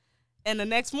house. And the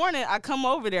next morning I come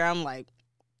over there. I'm like,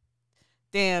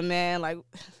 damn, man, like...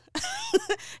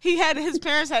 he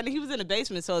was in the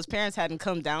basement, so his parents hadn't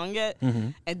come down yet.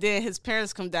 Mm-hmm. And then his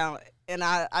parents come down, and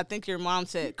I think your mom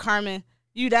said, Carmen,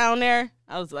 you down there?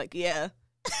 I was like, yeah.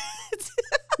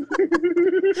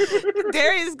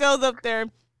 Darius goes up there.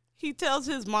 He tells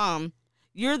his mom,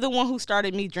 "You're the one who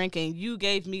started me drinking. You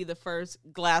gave me the first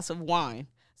glass of wine.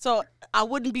 So I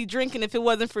wouldn't be drinking if it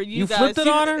wasn't for you guys." flipped it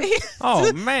on her?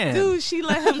 Oh, man. Dude, she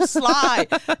let him slide.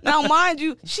 Now, mind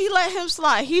you, she let him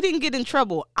slide. He didn't get in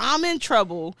trouble. I'm in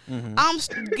trouble. I'm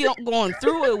going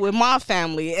through it with my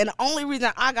family. And the only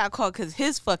reason I got caught because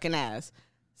his fucking ass.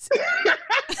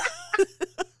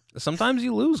 Sometimes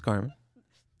you lose, Carmen.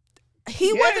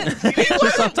 He wasn't.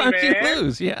 Sometimes you man.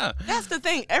 lose, yeah. That's the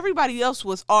thing. Everybody else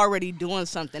was already doing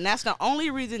something. That's the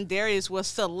only reason Darius was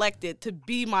selected to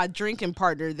be my drinking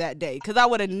partner that day. Because I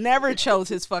would have never chose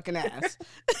his fucking ass.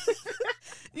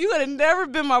 You would have never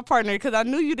been my partner because I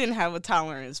knew you didn't have a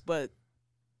tolerance. But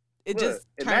it Look, just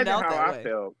turned imagine out how that I way.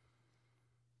 felt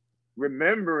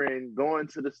remembering going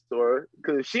to the store,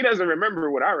 because she doesn't remember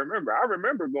what I remember. I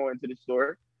remember going to the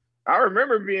store. I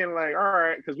remember being like, all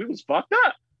right, because we was fucked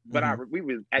up. But we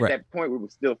was at Right. that point we were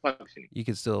still functioning. You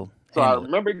can still So I handle it.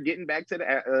 remember getting back to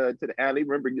the alley,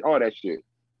 remember all that shit.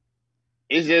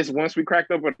 It's just once we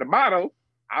cracked open the bottle,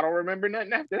 I don't remember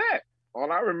nothing after that.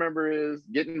 All I remember is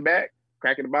getting back,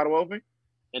 cracking the bottle open,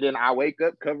 and then I wake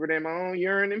up covered in my own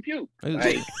urine and puke. Ooh.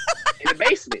 Like in the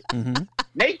basement, Mhm.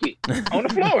 naked, on the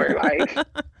floor. Like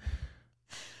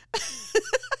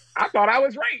I thought I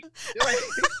was raped.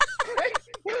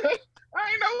 Like, I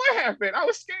didn't know what happened. I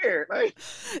was scared. Like,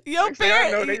 Your next thing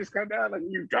I know, they parents. just come down like,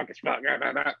 you drunk as fuck.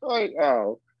 Like,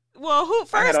 oh. Well, who?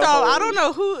 I had First a off, I whole- don't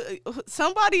know who.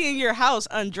 Somebody in your house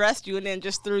undressed you and then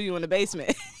just threw you in the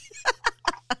basement.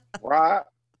 Rob,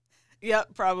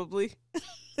 Yep, probably.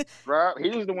 he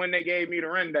was the one that gave me the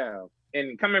rundown.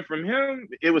 And coming from him,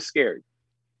 it was scary.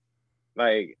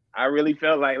 Like, I really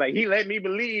felt like he let me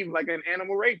believe like an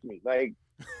animal raped me. Like,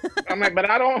 I'm like, but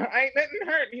I ain't nothing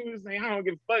hurt. He was like, I don't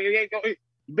give a fuck. You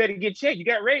better get checked. You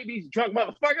got rabies, drunk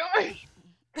motherfucker.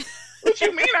 Like, what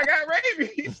you mean I got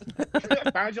rabies?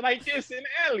 I found you like this in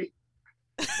the alley.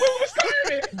 Where was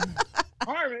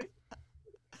Carmen?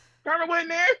 Carmen wasn't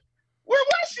there. Where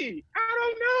was she? I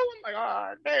don't know. I'm like,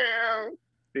 oh, damn.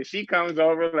 Then she comes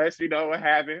over, lets me know what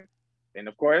happened. And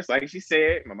of course, like she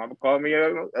said, my mama called me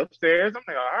upstairs. I'm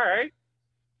like, all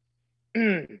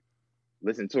right.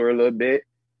 Listen to her a little bit.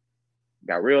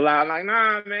 Got real loud, like,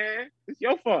 nah, man, it's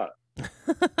your fault.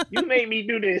 You made me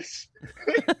do this.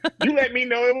 You let me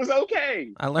know it was okay.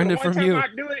 I learned The it one from time you. I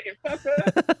do it and fuck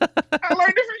up. I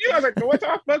learned it from you. I was like, the one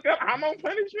time I fuck up, I'm on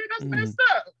punishment. That's messed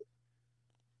up.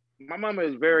 My mama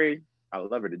is I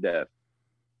love her to death.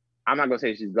 I'm not gonna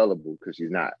say she's gullible because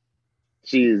she's not.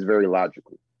 She is very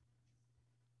logical.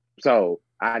 So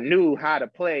I knew how to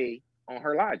play on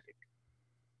her logic.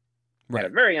 Right.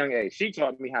 At a very young age, she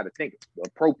taught me how to think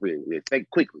appropriately, think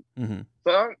quickly. Mhm.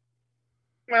 So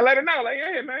I let her know, like,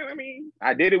 hey, man, I mean,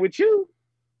 I did it with you.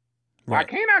 Why Right.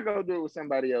 can't I go do it with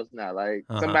somebody else now? Like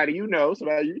Uh-huh. somebody you know,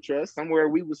 somebody you trust, somewhere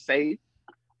we was safe.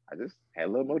 I just had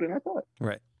a little more than I thought.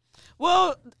 Right.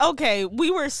 Well, okay,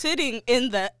 we were sitting in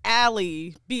the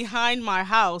alley behind my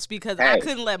house because I Hey.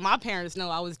 couldn't let my parents know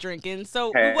I was drinking.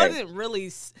 So Hey. it wasn't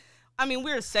really. I mean,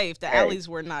 we were safe. The Hey. alleys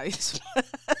were nice.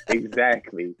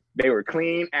 Exactly. They were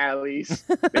clean alleys.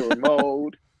 They were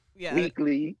mowed Yeah.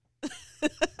 weekly.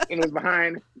 And it was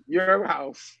behind your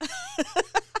house.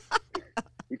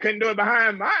 We couldn't do it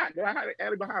behind the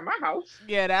alley behind my house.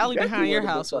 Yeah, the alley Definitely behind your would've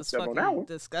been house was fucked up on that fucking one.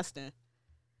 disgusting.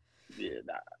 Yeah,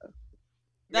 nah.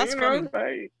 That's funny.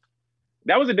 Like,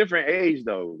 that was a different age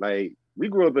though. Like we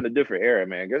grew up in a different era,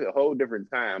 man. It was a whole different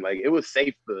time. Like it was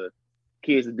safe for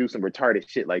kids to do some retarded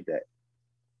shit like that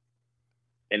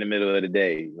in the middle of the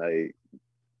day. Like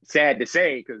sad to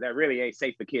say, because that really ain't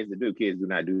safe for kids to do. Kids do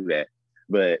not do that.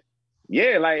 But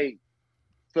yeah, like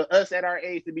for us at our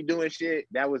age to be doing shit,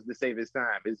 that was the safest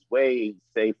time. It's way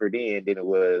safer then than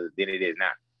it is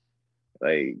now.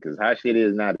 Like, because how shit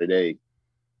is now today,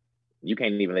 you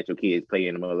can't even let your kids play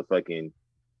in the motherfucking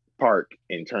park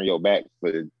and turn your back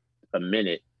for a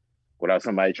minute without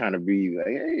somebody trying to be like,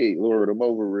 hey, lure them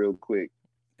over real quick.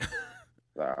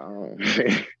 I'm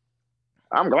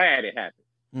glad it happened.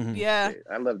 Mhm. Yeah.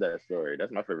 I love that story.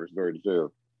 That's my favorite story to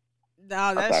tell. No,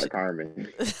 Outside that's of Carmen.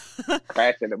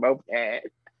 Crashing the moped.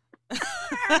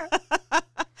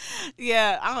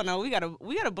 yeah. I don't know. We got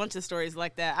a bunch of stories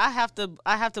like that. I have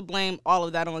to blame all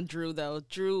of that on Drew though.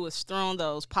 Drew was throwing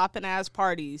those popping ass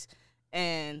parties,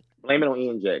 and Blame it on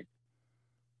ENJ.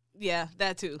 yeah,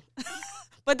 that too.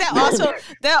 But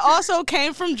that also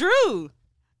came from Drew.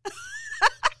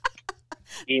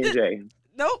 ENJ.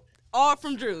 Nope, all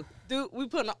from Drew. Dude, we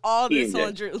putting all this ENJ.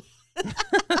 on Drew.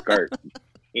 Kurt.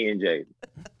 ENJ.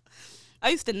 I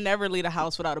used to never leave the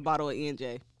house without a bottle of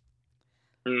ENJ.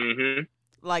 Mm-hmm.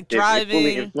 Like Fully driving.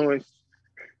 influenced.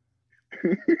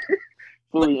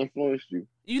 fully influenced you.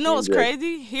 You know what's Yeah.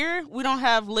 crazy? Here, we don't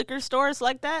have liquor stores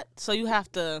like that, so you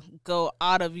have to go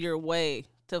out of your way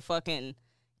to fucking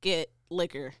get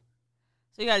liquor.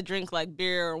 So you got to drink like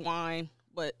beer or wine,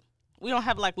 but we don't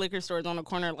have like liquor stores on the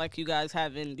corner like you guys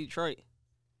have in Detroit.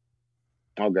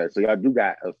 Okay, so y'all do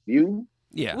got a few.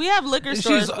 Yeah. We have liquor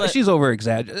stores, but She's over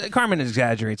exaggerating. Carmen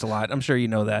exaggerates a lot. I'm sure you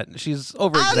know that. She's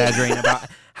over exaggerating about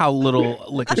how little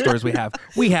liquor stores we have.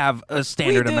 We have a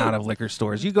standard do. amount of liquor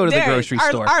stores. You go to the Derek, grocery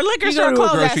store. Our liquor you store go to a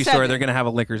closed at grocery store, 7. they're gonna have a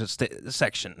liquor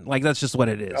section. Like that's just what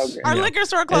it is. Okay. Our you know? liquor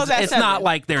store closed It's, at it's 7. not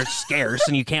like they're scarce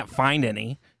and you can't find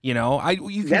any. You know,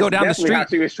 you can That's go down the definitely how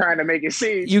street. she was trying to make it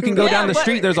seem. You can go Yeah, down the but-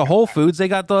 street. There's a Whole Foods. They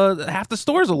got half the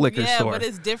store's a liquor yeah, store. but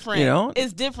it's different. You know?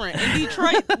 It's different. In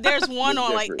Detroit, there's one It's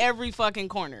on like different. every fucking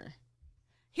corner.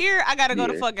 Here, I gotta go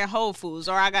to Yeah. fucking Whole Foods,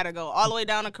 or I gotta go all the way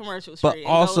down to Commercial But Street. and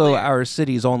go also, there. our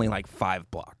city's only like 5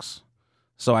 blocks.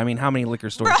 So I mean, how many liquor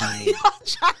stores Bro, do you need? y'all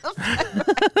trying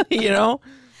to You know,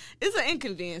 it's an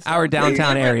inconvenience. our though.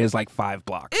 downtown It's area is like 5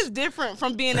 blocks. It's different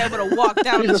from being able to walk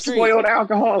down She's the a street. spoiled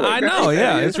alcoholic. I know,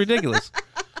 yeah, it's ridiculous.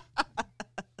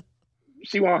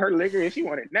 She want her liquor and she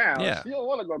want it now. Yeah. She don't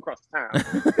want to go across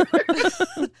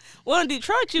town. Well, in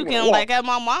Detroit, you You can wanna walk. like at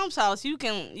my mom's house,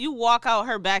 you walk out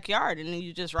her backyard and then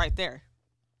you just right there,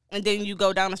 and then you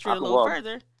go down the street I a can little walk.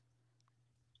 further.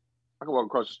 I can walk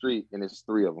across the street and it's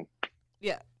 3 of them.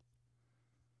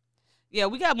 Yeah,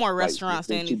 we got more restaurants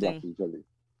than Like, 2 blocks anything. from each other.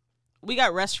 We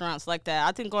got restaurants like that.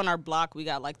 I think on our block we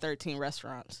got like 13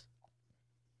 restaurants.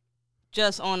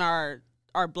 Just on our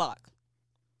block.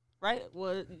 Right?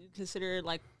 What you consider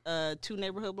like 2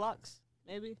 neighborhood blocks,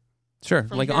 maybe? Sure,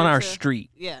 From like here on our to- street.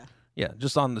 Yeah. Yeah,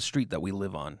 just on the street that we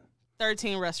live on.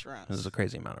 13 restaurants. There's a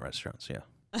crazy amount of restaurants. Yeah,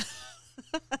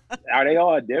 Are they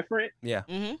all different? yeah,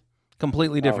 Mhm.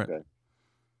 completely different. Okay.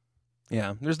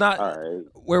 Yeah, there's not All right.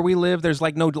 where we live. There's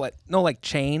like no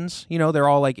chains. You know, they're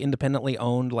all like independently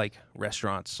owned like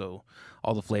restaurants. So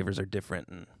all the flavors are different,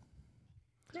 and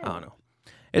I don't know.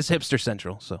 It's hipster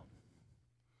central. So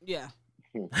Yeah.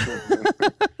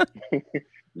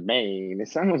 Maine. It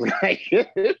sounds like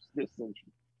it's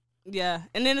Yeah,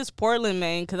 and then it's Portland,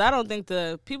 Maine, because I don't think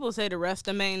people say the rest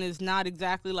of Maine is not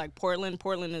exactly like Portland.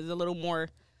 Portland is a little more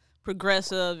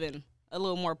progressive and a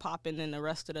little more popping than the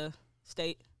rest of the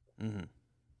state. mhm.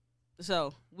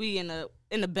 So we in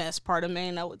the best part of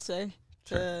Maine, I would say,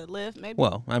 to live. Maybe.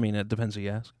 Well, I mean, it depends who you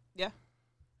ask.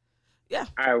 All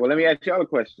right. Well, let me ask y'all a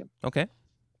question. Okay.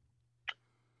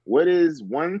 What is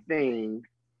one thing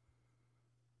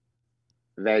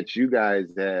that you guys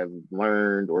have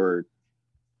learned or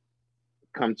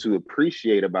come to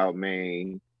appreciate about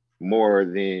Maine more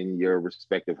than your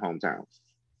respective hometowns?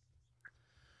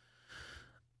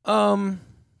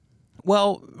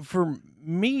 Well, for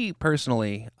me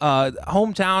personally,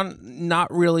 hometown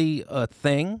not really a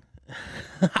thing.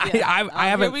 Yeah. I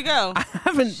haven't. Here we go. I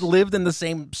haven't lived in the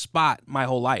same spot my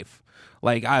whole life.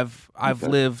 Like I've Okay.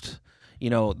 lived, you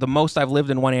know, the most I've lived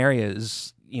in one area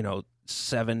is,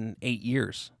 7, 8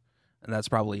 years. And that's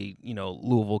probably,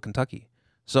 Louisville, Kentucky.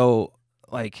 So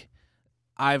like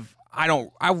I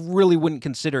really wouldn't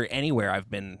consider anywhere I've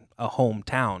been a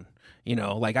hometown,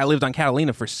 like I lived on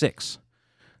Catalina for 6.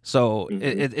 So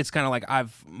Mhm. it's kind of like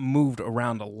I've moved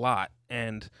around a lot.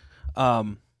 And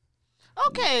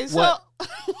Okay, so What?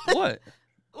 what?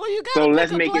 well, you got. So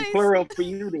let's pick a make place. it plural for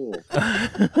you then.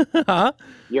 Huh?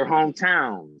 Your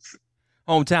hometowns.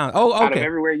 Hometown. Oh, Out of okay.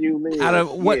 everywhere you live. Out of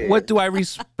Yeah. what do I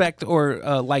respect or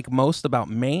like most about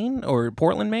Maine or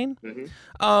Portland, Maine? Mhm.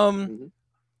 Um,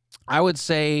 I would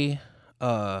say,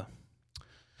 I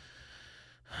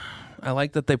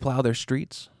like that they plow their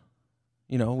streets.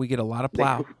 We get a lot of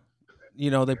plow.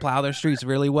 They plow their streets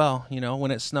really well.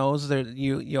 When it snows,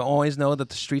 you always know that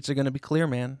the streets are going to be clear,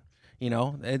 man.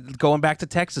 Going back to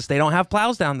Texas, they don't have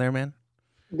plows down there, man.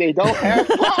 They don't have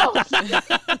plows.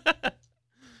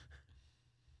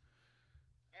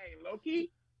 Hey, Loki.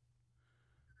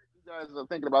 You guys are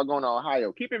thinking about going to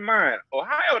Ohio. Keep in mind,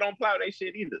 Ohio don't plow their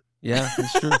shit either. Yeah,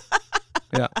 it's true.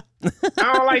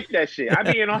 I don't like that shit. I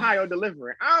be in Ohio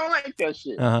delivering. I don't like that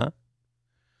shit. Uh huh.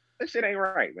 That shit ain't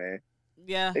right, man.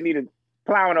 Yeah. They need to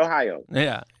plow in Ohio.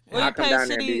 Yeah. Well, I'll you come pay down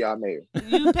there and be city. y'all mayor.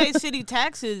 You pay city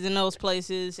taxes in those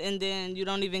places, and then you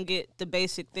don't even get the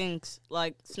basic things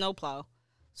like snowplow.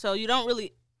 So you don't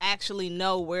really actually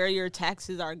know where your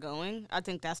taxes are going. I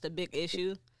think that's the big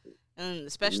issue, and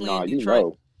especially No, in you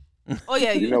Detroit. know. Oh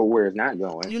yeah, You know where it's not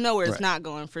going. you know where it's Right. not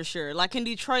going for sure. Like in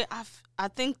Detroit, I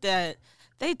think that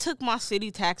they took my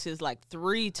city taxes like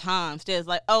 3 times. There's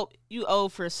like, oh, you owe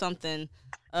for something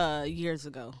years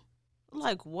ago.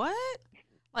 Like what?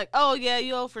 Like, oh yeah,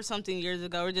 you owe for something years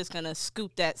ago. We're just gonna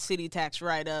scoop that city tax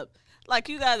right up. Like,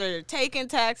 you guys are taking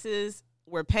taxes,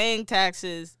 we're paying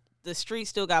taxes, the street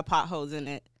still got potholes in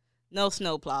it, no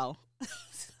snowplow.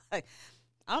 Like,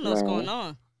 I don't know what's going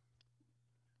on.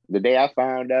 The day I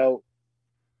found out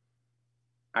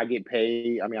I get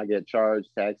charged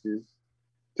taxes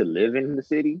to live in the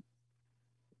city,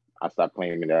 I stopped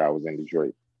claiming that I was in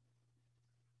Detroit.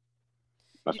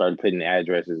 I started putting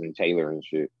addresses in Taylor and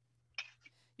shit.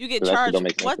 You get charged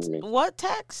what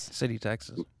tax? City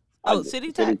taxes. Oh,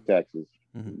 city tax? City taxes.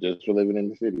 Mm-hmm. Just for living in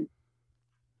the city.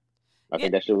 I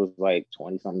think that shit was like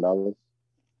 $20-something.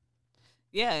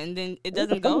 Yeah, and then it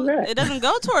doesn't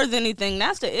go towards anything.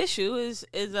 That's the issue is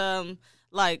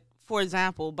like, for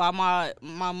example, by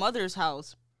my mother's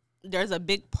house, there's a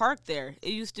big park there. It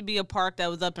used to be a park that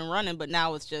was up and running, but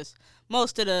now it's just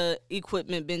most of the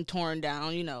equipment been torn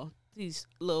down. You know, these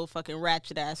little fucking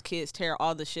ratchet ass kids tear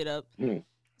all the shit up.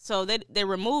 So they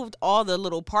removed all the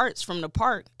little parts from the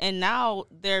park, and now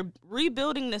they're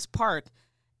rebuilding this park,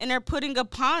 and they're putting a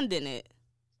pond in it,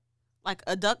 like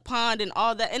a duck pond and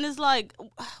all that. And it's like,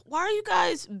 why are you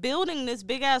guys building this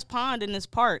big ass pond in this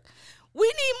park? We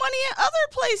need money in other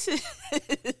places.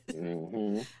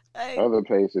 Mm-hmm. Like, other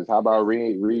places. How about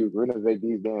renovate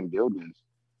these damn buildings?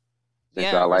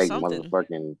 Since I like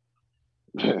motherfucking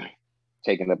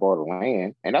taking up all the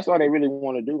land. And that's all they really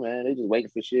want to do, man. They just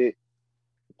waiting for shit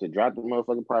to drop the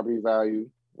motherfucking property value,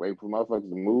 wait for motherfuckers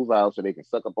to move out so they can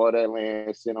suck up all that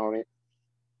land, sit on it.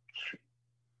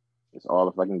 It's all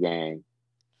a fucking game.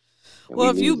 Well,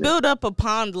 if you build up a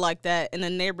pond like that in a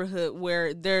neighborhood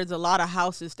where there's a lot of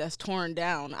houses that's torn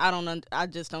down, I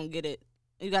just don't get it.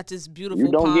 You got this beautiful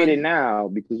You don't pond. get it now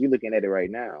because you're looking at it right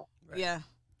now. Right. Yeah.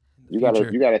 You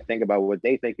gotta think about what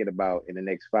they thinking about in the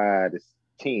next 5 to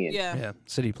 10. Yeah.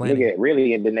 City planning. Look at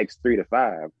really in the next 3 to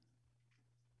 5.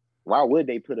 Why would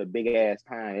they put a big ass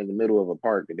pond in the middle of a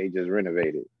park that they just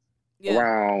renovated?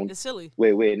 Around it's silly.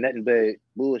 With nothing but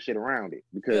bullshit around it,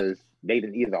 because they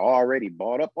done either already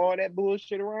bought up all that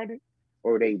bullshit around it,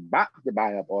 or they about to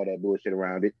buy up all that bullshit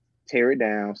around it, tear it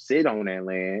down, sit on that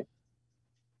land,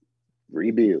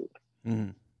 rebuild.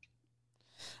 Mm-hmm.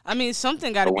 I mean,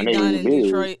 something got to be done in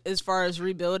Detroit as far as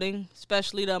rebuilding,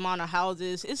 especially the amount of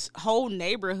houses. It's whole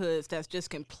neighborhoods that's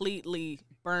just completely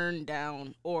burned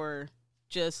down or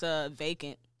just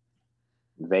vacant.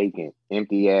 Vacant,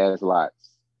 empty ass lots.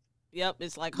 Yep,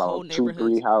 it's like about whole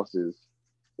neighborhoods. 2-3 houses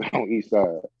on each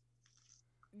side.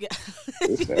 Yeah,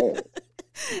 it's sad.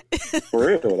 For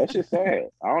real, that shit's sad.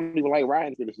 I don't even like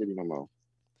riding through the city no more.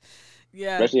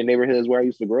 Yeah, especially in neighborhoods where I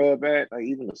used to grow up at. Like,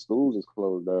 even the schools is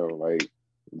closed down. Like,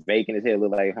 vacant as hell,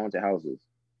 look like haunted houses.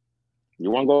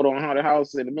 You want to go to a haunted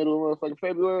house in the middle of fucking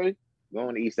February? Go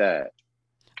on the east side.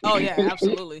 Oh yeah,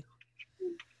 absolutely.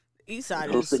 East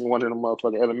side is. Go sit in one of them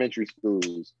motherfucking elementary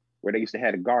schools where they used to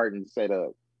have a garden set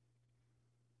up.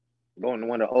 Go into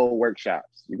one of the old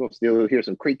workshops. You're gonna still hear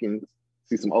some creaking,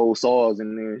 see some old saws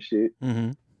in there and shit.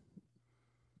 Mm-hmm.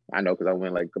 I know because I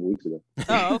went like a couple weeks ago.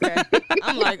 Oh, okay.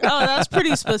 I'm like, oh, that's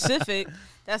pretty specific.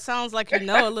 That sounds like you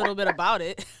know a little bit about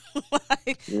it.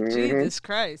 Like, Jesus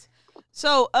Christ.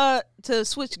 So, to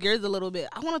switch gears a little bit,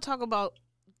 I want to talk about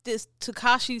this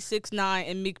Tekashi 6ix9ine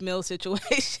and Meek Mill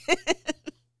situation.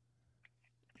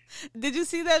 Did you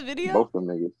see that video? Both of them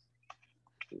niggas.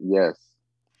 Yes.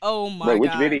 Oh my God.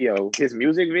 Which video? His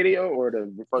music video or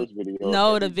the first video?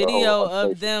 No, the video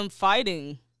of them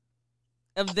fighting.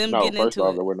 Of them getting into it. No, first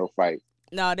off, there was no fight.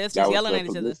 No, they're just yelling at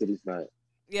each other.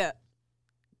 Yeah.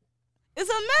 It's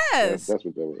a mess. Yeah, that's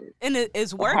what that was. And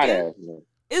it's working.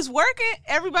 It's working.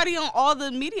 Everybody on all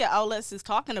the media outlets is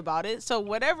talking about it. So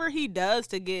whatever he does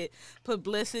to get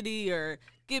publicity or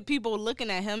get people looking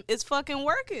at him, it's fucking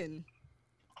working.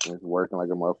 It's working like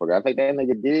a motherfucker. I think that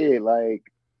nigga did like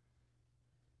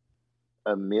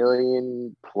 1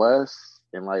 million plus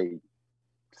in like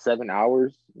 7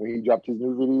 hours when he dropped his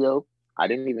new video. I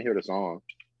didn't even hear the song.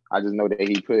 I just know that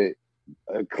he put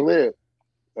a clip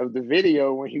of the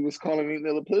video when he was calling me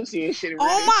Miller pussy and shit.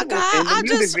 Oh my God. I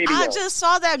just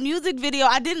saw that music video.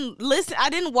 I didn't listen. I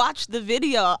didn't watch the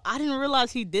video. I didn't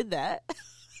realize he did that.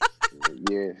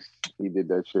 Yes, he did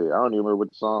that shit. I don't even remember what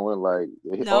the song went like.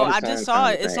 No, I just saw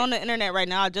it. It's on the internet right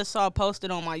now. I just saw it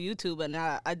posted on my YouTube, and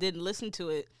I didn't listen to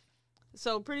it.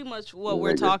 So pretty much what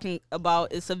we're talking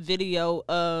about is a video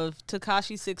of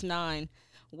Tekashi 6ix9ine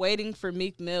waiting for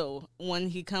Meek Mill when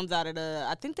he comes out of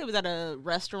I think they was at a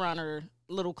restaurant or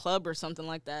little club or something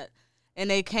like that, and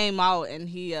they came out and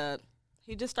he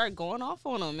just started going off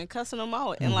on them and cussing them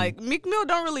out, and like Meek Mill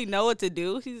don't really know what to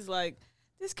do. He's like,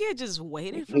 this kid just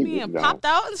waited for me and popped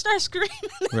out and started screaming.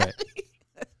 Right.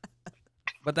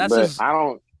 But that's I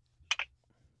don't.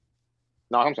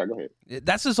 No, I'm sorry. Go ahead.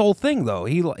 That's his whole thing, though.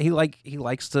 He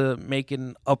likes to make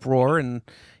an uproar and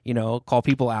call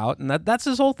people out, and that's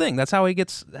his whole thing. That's how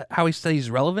he stays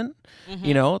relevant.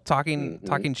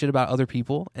 Talking shit about other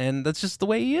people, and that's just the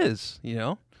way he is.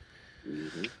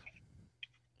 Mm-hmm.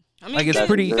 I mean, like it's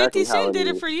pretty. 50 Cent did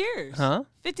it for years. Huh?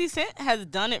 50 Cent has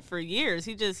done it for years.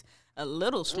 He just a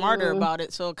little smarter about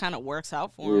it, so it kind of works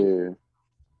out for him. Yeah.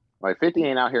 Like 50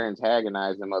 ain't out here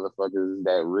antagonizing motherfuckers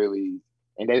that really,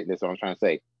 and that's what I'm trying to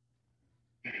say.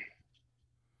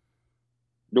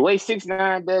 The way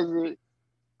 6ix9ine does it,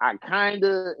 I kind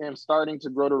of am starting to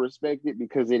grow to respect it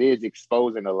because it is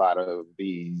exposing a lot of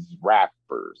these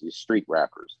rappers, these street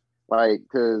rappers. Like,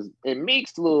 because in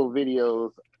Meek's little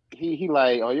videos, he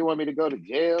like, oh, you want me to go to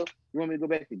jail? You want me to go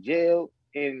back to jail?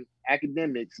 In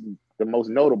academics, the most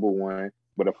notable one,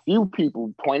 but a few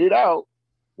people pointed out,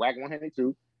 Wack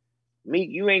 102,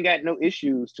 Meek, you ain't got no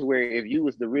issues to where if you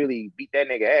was to really beat that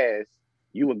nigga ass,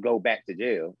 you would go back to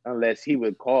jail unless he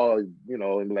would call, and be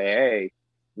like, hey,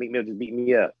 Meek Mill just beat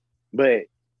me up. But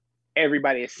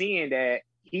everybody is seeing that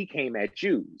he came at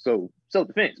you. So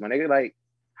self-defense, my nigga. Like,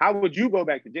 how would you go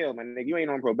back to jail, my nigga? You ain't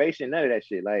on probation, none of that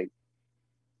shit. Like,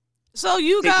 so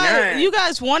you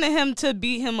guys wanted him to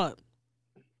beat him up.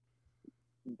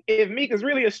 If Meek is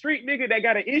really a street nigga that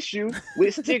got an issue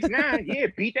with 6ix9ine, yeah,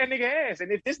 beat that nigga ass.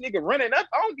 And if this nigga running up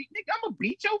on me, nigga, I'm gonna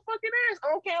beat your fucking ass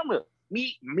on camera.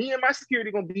 Me and my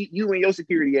security gonna beat you and your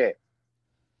security ass.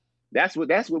 That's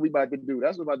what we about to do.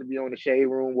 That's what about to be on the Shade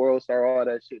Room, World Star, all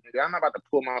that shit. Nigga. I'm not about to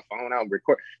pull my phone out and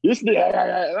record. This nigga,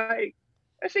 like,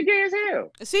 that shit gay as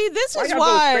hell. See, this is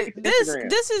why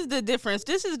this is the difference.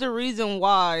 This is the reason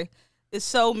why there's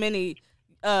so many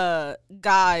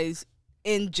guys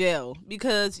in jail,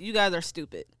 because you guys are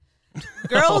stupid.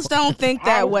 Girls don't think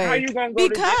that way,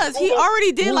 because he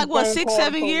already did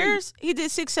 6-7 years. He did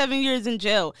 6-7 years in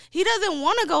jail. He doesn't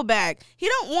want to go back. He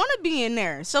don't want to be in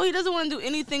there, so he doesn't want to do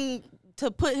anything to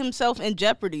put himself in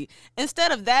jeopardy.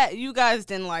 Instead of that, you guys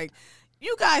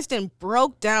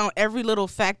broke down every little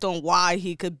fact on why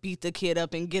he could beat the kid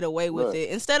up and get away with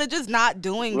it, instead of just not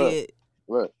doing it.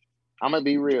 Look, I'm gonna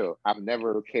be real. I've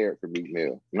never cared for Meek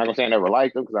Mill. I'm not gonna say I never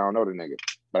liked him because I don't know the nigga,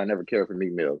 but I never cared for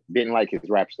Meek Mill. Didn't like his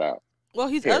rap style. Well,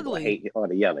 he's Terrible. ugly. I hate all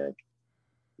the yelling.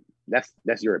 That's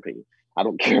your opinion. I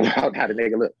don't care about how the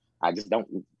nigga look. I just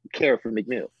don't care for Meek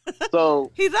Mill.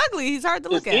 So he's ugly. He's hard to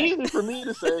look at. It's easy for me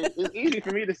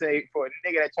to say for a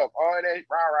nigga that talk all that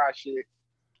rah-rah shit,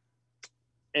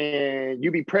 and you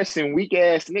be pressing weak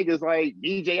ass niggas like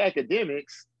DJ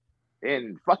Academics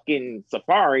and fucking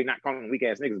Safari, not calling them weak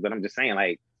ass niggas, but I'm just saying,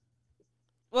 like,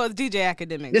 well, it's DJ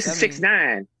Academics. This is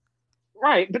 6ix9ine,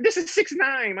 right? But this is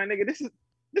 6ix9ine, my nigga.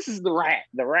 This is the rat,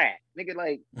 nigga.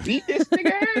 Like, beat this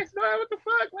nigga ass, no, what the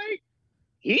fuck? Like,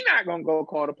 he not gonna go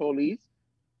call the police.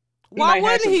 Why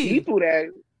wouldn't he? People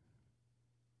that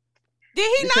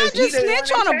did he not just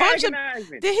snitch on a bunch of?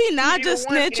 Did he not just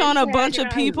snitch on a bunch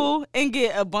of people and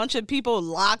get a bunch of people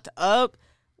locked up?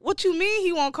 What you mean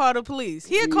he won't call the police?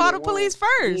 He'd call the police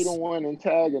first. He don't want to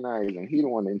antagonize him. He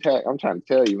don't want to antagonize. I'm trying to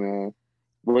tell you, man.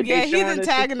 Yeah, he's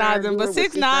antagonizing, but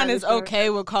 6ix9ine is okay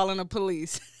with calling the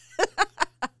police.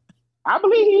 I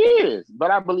believe he is, but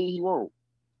I believe he won't.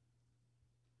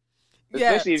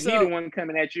 Especially if he the one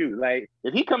coming at you. Like,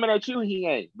 if he coming at you, he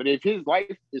ain't. But if his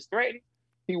life is threatened,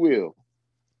 he will.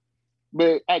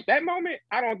 But at that moment,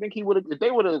 I don't think he would have. If they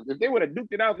would have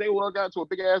duked it out, if they would have got to a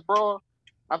big ass brawl,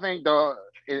 I think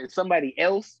if somebody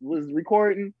else was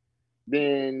recording,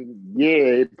 then yeah,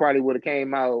 it probably would have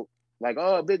came out like,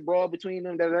 oh, a big brawl between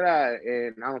them, and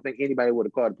I don't think anybody would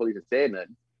have called the police and said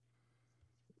nothing.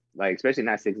 Like, especially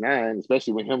not 6ix9ine,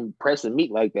 especially with him pressing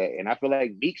Meek like that. And I feel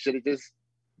like Meek should have just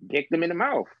kicked him in the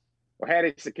mouth or had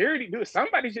his security do it.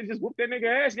 Somebody should just whoop that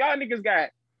nigga ass. Y'all niggas got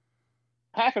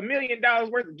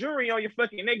 $500,000 worth of jewelry on your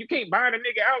fucking neck. You can't buy the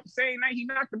nigga out the same night he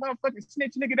knocked the motherfucking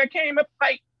snitch nigga that came up.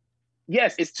 Like,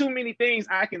 yes, it's too many things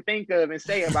I can think of and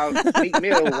say about Meek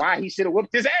Mill why he should have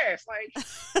whooped his ass.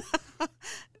 Like,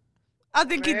 I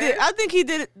think he did. I think he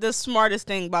did the smartest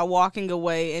thing by walking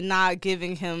away and not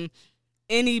giving him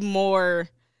any more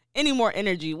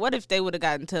energy. What if they would have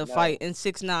gotten into a fight and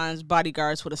 6ix9ine's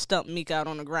bodyguards would have stumped Meek out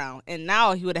on the ground, and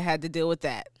now he would have had to deal with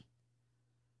that.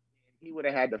 He would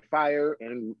have had to fire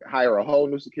and hire a whole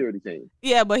new security team.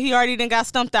 Yeah, but he already done got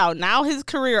stumped out. Now his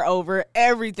career over,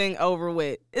 everything over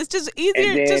with. It's just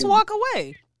easier to just walk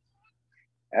away.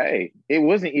 Hey, it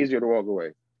wasn't easier to walk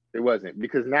away. It wasn't,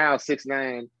 because now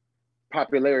 6ix9ine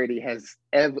popularity has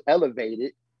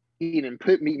elevated. He didn't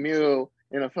put Meek Mill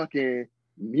in a fucking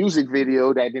music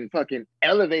video that didn't fucking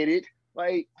elevate it.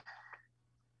 Like,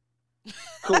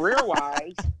 career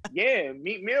wise, yeah,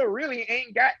 Meek Mill really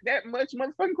ain't got that much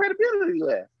motherfucking credibility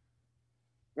left.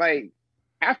 Like,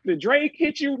 after Drake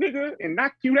hit you, nigga, and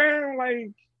knock you down,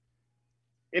 like,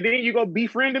 and then you go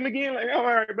befriend him again, like, all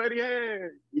right, buddy, yeah.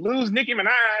 You lose Nicki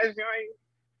Minaj, like,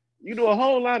 you do a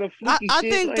whole lot of fluky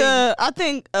shit. I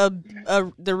think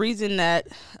the reason that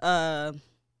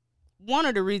one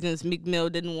of the reasons Meek Mill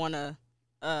didn't want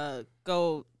to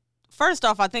go. First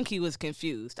off, I think he was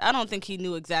confused. I don't think he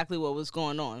knew exactly what was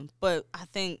going on. But I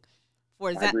think,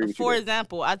 for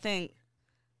example, I think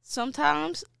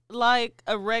sometimes, like,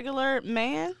 a regular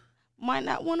man might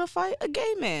not want to fight a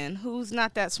gay man who's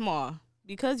not that small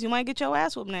because you might get your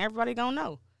ass whooped and everybody gonna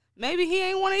know. Maybe he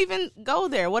ain't want to even go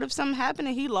there. What if something happened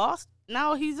and he lost?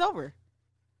 Now he's over.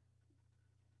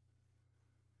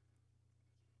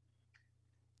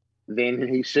 Then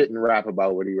he shouldn't rap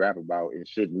about what he rap about and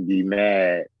shouldn't be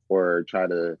mad or try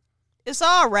to. It's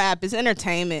all rap. It's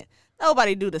entertainment.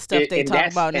 Nobody do the stuff they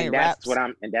talk about in their raps.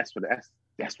 That's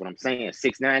what I'm saying.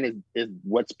 6ix9ine is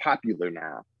what's popular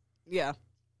now. Yeah.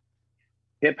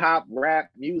 Hip hop, rap,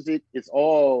 music, it's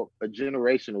all a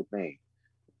generational thing.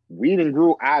 We done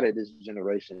grew out of this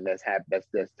generation that's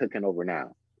taken over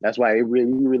now. That's why we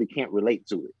really can't relate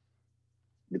to it.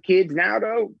 The kids now,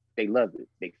 though, they love it.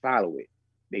 They follow it.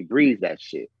 They breathe that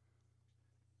shit.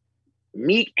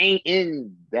 Meek ain't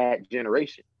in that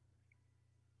generation.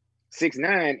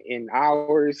 6ix9ine in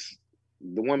ours,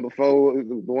 the one before,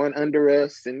 the one under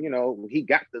us, and he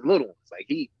got the little ones. Like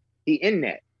he in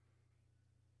that.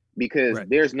 Because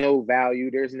there's no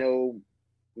value, there's no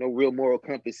real moral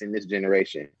compass in this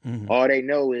generation. Mm-hmm. All they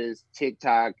know is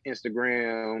TikTok,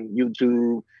 Instagram,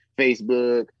 YouTube,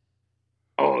 Facebook.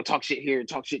 Oh, talk shit here,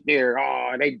 talk shit there.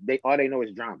 Oh, they all they know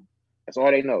is drama. That's all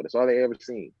they know. That's all they ever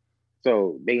seen.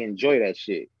 So they enjoy that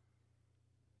shit.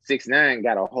 6ix9ine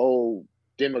got a whole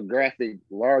demographic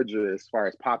larger as far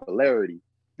as popularity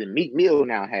than Meek Mill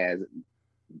now has,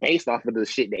 based off of the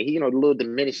shit that he, the little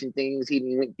diminishing things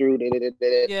he went through.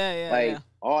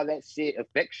 All that shit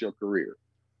affects your career.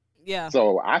 Yeah.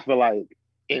 So I feel like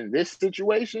in this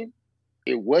situation,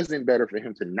 it wasn't better for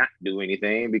him to not do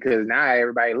anything because now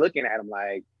everybody looking at him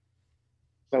like,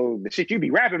 so the shit you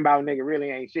be rapping about, nigga, really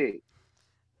ain't shit.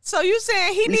 So you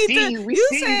saying he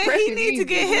needs to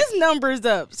get his numbers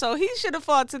up. So he should have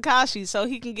fought Tekashi so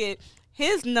he can get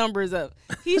his numbers up.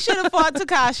 He should have fought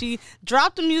Tekashi,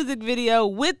 dropped the music video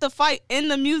with the fight in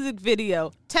the music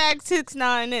video, tagged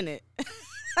 6ix9ine in it.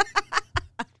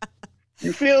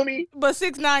 You feel me? But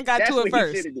 6ix9ine got to it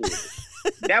first.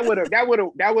 That would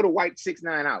have wiped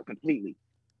 6ix9ine out completely.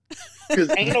 Because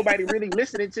ain't nobody really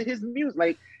listening to his music.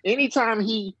 Like anytime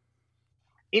he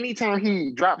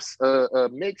drops a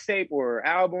mixtape or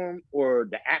album or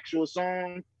the actual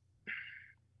song,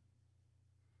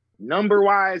 number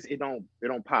wise, it don't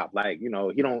pop. Like, he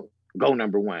don't go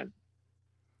number one.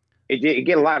 It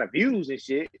get a lot of views and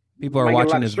shit. People are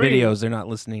watching his videos, they're not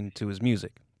listening to his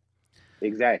music.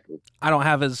 Exactly. I don't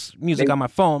have his music on my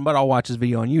phone, but I'll watch his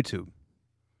video on YouTube.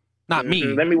 Not me.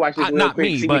 Let me watch this real not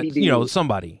quick. Me, but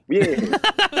somebody. Yeah.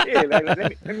 Yeah.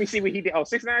 Let me see what he did. Oh,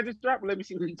 6ix9ine just dropped. Let me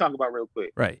see what he talking about real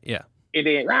quick. Right. Yeah. And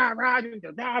then blah blah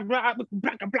blah blah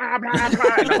blah blah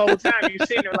blah. And the whole time you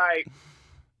sitting there like.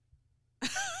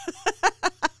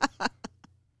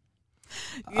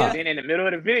 Yeah. And then in the middle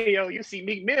of the video, you see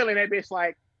Meek Mill and that bitch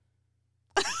like.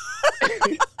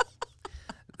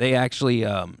 They actually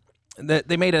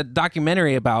they made a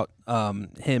documentary about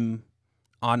him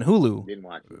on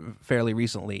Hulu fairly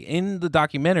recently. In the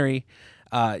documentary,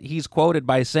 he's quoted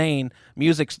by saying,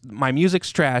 my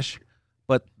music's trash,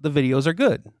 but the videos are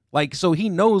good. Like, so he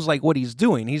knows like what he's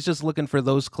doing. He's just looking for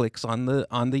those clicks on the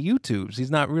YouTubes.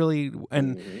 He's not really,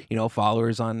 and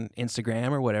followers on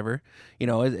Instagram or whatever.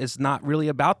 It's not really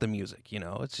about the music.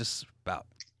 It's just about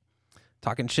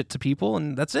talking shit to people,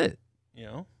 and that's it.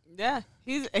 Yeah,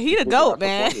 he the GOAT,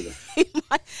 man.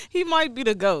 he might be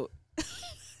the GOAT.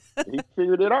 He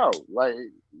figured it out. Like,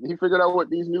 he figured out what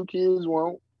these new kids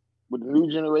want, what the new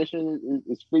generation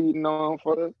is feeding on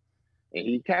for them, and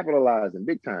he capitalizing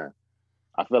big time.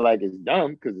 I feel like it's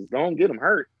dumb because it's gonna get him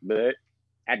hurt, but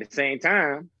at the same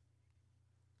time,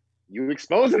 you're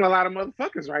exposing a lot of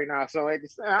motherfuckers right now. So I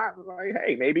was like,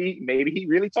 hey, maybe he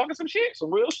really talking some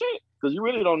real shit, because you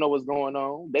really don't know what's going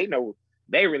on.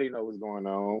 They really know what's going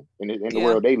on in the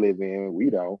world they live in. We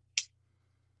don't.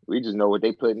 We just know what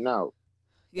they putting out.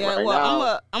 Yeah, right,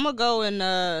 well, I'm gonna go and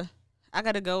I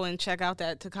gotta go and check out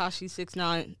that Tekashi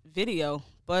 6ix9ine video.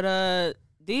 But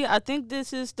D, I think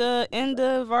this is the end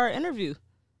of our interview.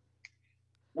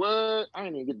 What? I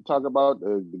didn't even get to talk about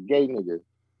the gay nigga.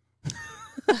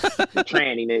 The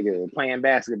tranny nigga playing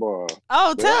basketball.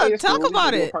 Oh, But yeah, it's talk cool. We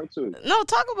about should do a it. Part two. No,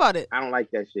 talk about it. I don't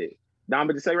like that shit. No, I'm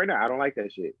gonna just say right now, I don't like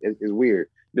that shit. It's weird.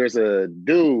 There's a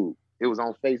dude. It was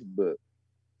on Facebook.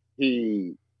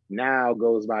 He now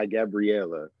goes by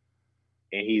Gabriella,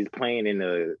 and he's playing in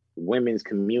the women's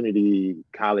community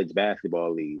college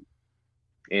basketball league.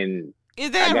 And Is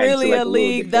I that got really into, like, a little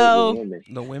league debate with though? women.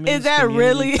 The Women's that Community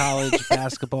really- College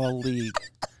Basketball League.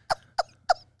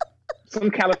 Some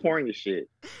California shit,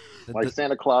 The- like the-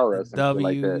 Santa Clara or something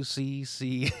like that.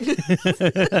 WCC.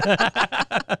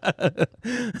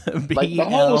 Like the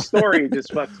whole story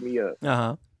just fucks me up.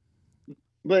 Uh-huh.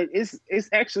 But it's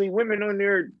actually women on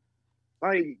there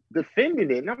like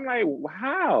defending it, and I'm like,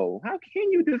 how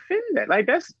can you defend that? Like,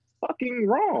 that's fucking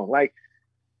wrong. Like,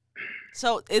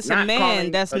 So it's a Not man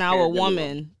calling that's a now a transgender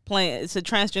woman playing. It's a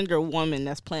transgender woman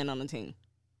that's playing on the team.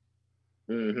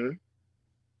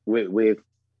 with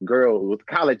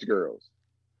college girls,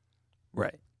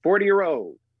 Right.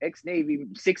 40-year-old ex-Navy,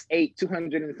 6'8",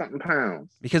 200 and something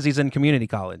pounds. Because he's in community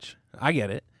college. I get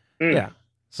it. Mm. Yeah.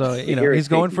 So, you know, Very he's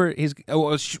going picky.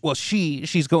 for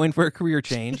she's going for a career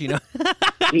change, you know.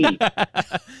 He.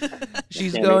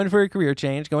 She's Damn going it. for a career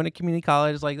change, going to community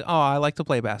college. Like, oh, I like to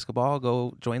play basketball. I'll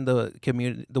go join the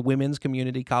Women's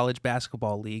Community College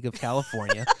Basketball League of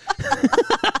California.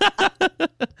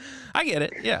 I get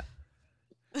it. Yeah.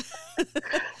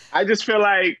 I just feel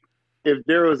like if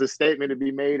there was a statement to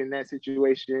be made in that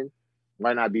situation,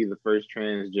 why not be the first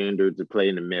transgender to play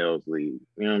in the males league?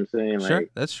 You know what I'm saying? Sure.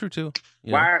 Like, That's true too.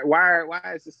 You know?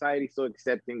 why is society so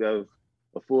accepting of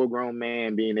a full-grown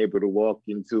man being able to walk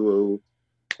into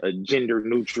a gender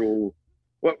neutral?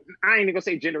 Well, I ain't even gonna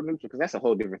say gender neutral because that's a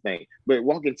whole different thing. But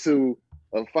walk into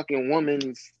a fucking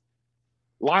woman's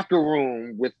locker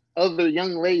room with other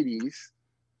young ladies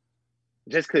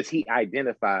just because he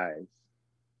identifies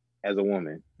as a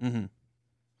woman. Mm-hmm.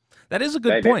 That is a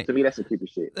good That- point. To me, that's a creepy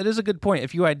shit. That is a good point.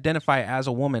 If you identify as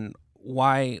a woman,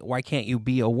 why can't you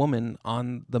be a woman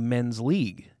on the men's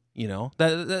league? You know,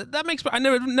 that makes. I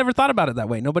never thought about it that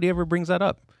way. Nobody ever brings that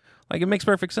up. Like, it makes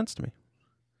perfect sense to me.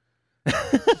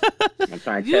 I'm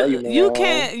trying to tell you, man.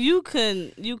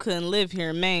 You can live here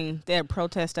in Maine. They have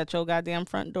protests at your goddamn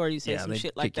front door. You say Yeah, some they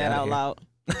shit like kick you that outta out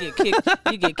here. loud.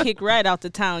 You get kicked right out the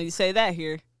town. You say that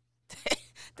here.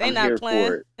 They I'm not here playing.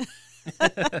 for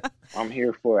it. I'm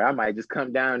here for it. I might just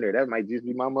come down there. That might just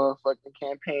be my motherfucking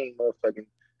campaign, motherfucking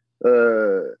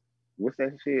what's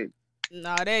that shit?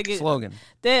 No, they get Slogan.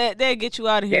 they get you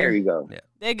out of There here. you go.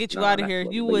 They get you No, out of not here.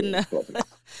 slogan, You but wouldn't. yeah, slogan.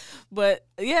 But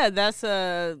yeah, that's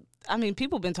I mean,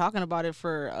 people been talking about it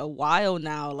for a while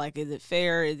now. Like, is it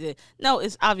fair? Is it? No,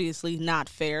 it's obviously not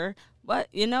fair. But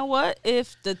you know what?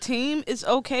 If the team is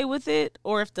okay with it,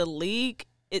 or if the league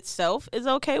itself is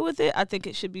okay with it, I think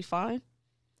it should be fine.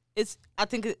 I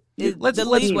think the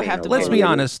league would have to. Let's pay be for it.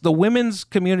 honest. The Women's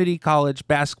Community College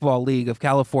Basketball League of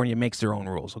California makes their own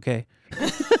rules. Okay.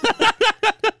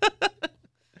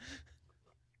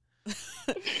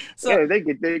 So Yeah, they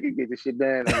can get the shit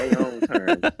done on their own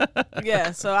terms.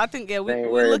 yeah, so I think They ain't we're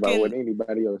worried about what looking.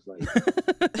 anybody else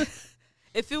thinks.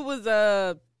 If it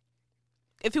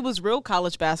was real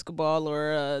college basketball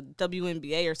or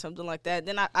WNBA or something like that,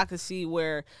 then I could see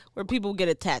where people get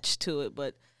attached to it.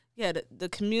 But yeah, the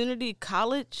community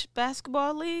college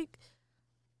basketball league,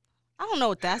 I don't know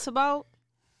what that's about.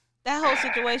 That whole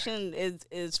situation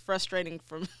is frustrating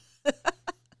from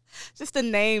just the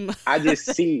name. I just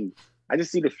see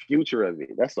the future of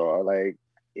it. That's all. Like,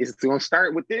 it's gonna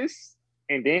start with this,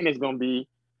 and then it's gonna be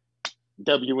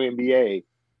WNBA,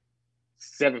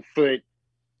 7 foot,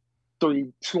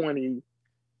 320,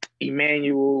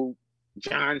 Emmanuel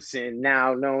Johnson,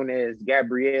 now known as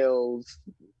Gabrielle's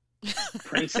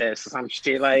princess, some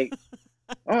shit like.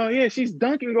 Oh yeah, she's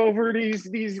dunking over these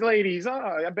ladies. Oh,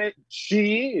 I bet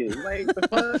she is. Like, the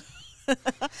fuck?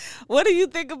 What do you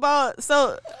think about?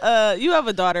 So you have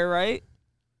a daughter, right?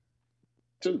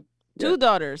 Two. Two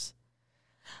daughters.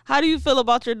 How do you feel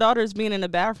about your daughters being in the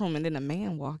bathroom and then a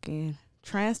man walk in?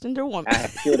 Transgender woman. I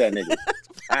had to kill that nigga.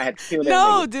 I had to kill that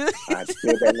No, nigga. dude. I had to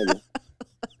kill that nigga.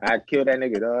 I had to kill that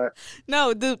nigga, dog.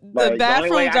 No, the Like, the only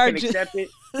way bathrooms I are can accept it.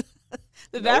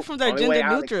 the bathrooms are Only way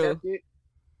gender I'll neutral. accept it-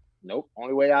 Nope.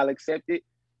 Only way I'll accept it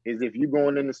is if you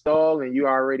going in the stall and you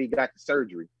already got the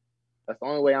surgery. That's the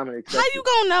only way I'm gonna accept How it. you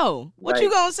gonna know? What you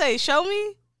Like- gonna say? Show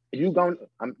me.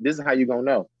 This is how you gonna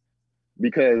know,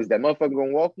 because that motherfucker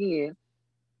gonna walk in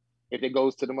if it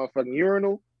goes to the motherfucking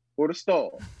urinal or the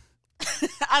stall.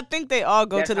 I think they all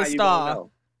go That's to the how you gonna stall.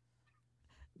 know.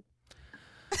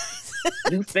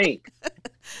 You think?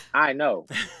 I know.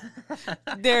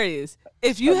 There he is.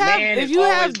 If you A have man if is you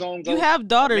always have gonna you go- have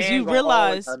daughters, A man you gonna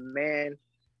realize always-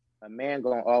 A man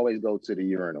gonna always go to the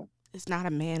urinal. It's not a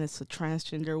man, it's a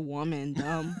transgender woman,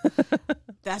 dumb.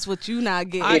 That's what you not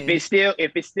getting.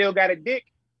 If it still got a dick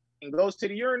and goes to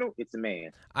the urinal, it's a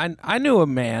man. I knew a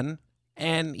man,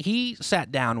 and he sat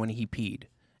down when he peed,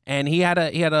 and he had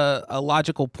a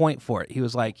logical point for it. He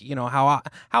was like, you know, how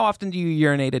often do you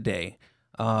urinate a day?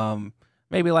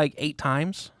 Maybe like 8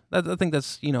 times. I think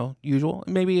that's, you know, usual.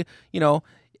 Maybe, you know,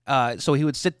 so he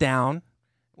would sit down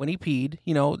when he peed.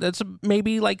 You know, that's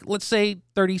maybe like, let's say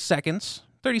 30 seconds.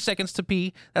 30 seconds to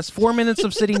pee. That's 4 minutes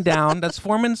of sitting down. That's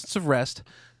 4 minutes of rest.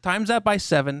 Times that by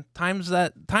 7. Times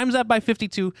that by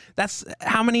 52. That's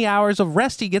how many hours of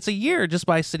rest he gets a year just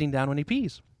by sitting down when he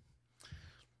pees.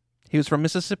 He was from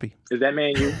Mississippi. Is that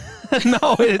man you?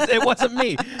 No, it wasn't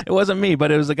me. It wasn't me,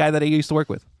 but it was the guy that I used to work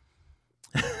with.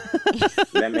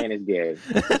 That man is gay.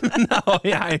 No,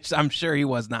 yeah, I'm sure he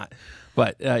was not.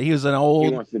 But he was an old...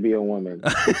 He wants to be a woman.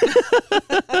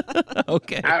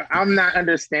 Okay. I'm not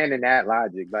understanding that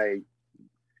logic. Like,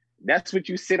 that's what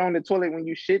you sit on the toilet when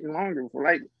you shitting longer for.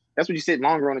 Like, that's what you sit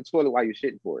longer on the toilet while you're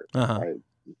shitting for it. Uh-huh. Like,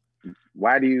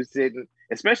 why do you sit,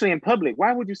 especially in public?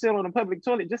 Why would you sit on a public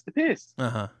toilet just to piss?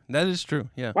 That is true.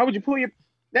 Yeah. Why would you pull your?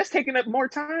 That's taking up more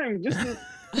time just to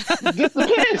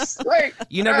piss. Like,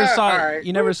 you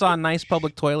never saw a nice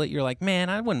public toilet. You're like, man,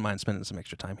 I wouldn't mind spending some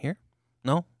extra time here.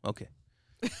 No, okay.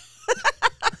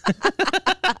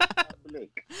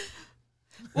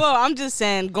 Well, I'm just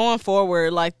saying, going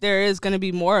forward, like, there is going to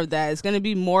be more of that. It's going to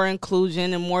be more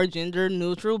inclusion and more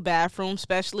gender-neutral bathrooms,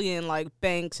 especially in, like,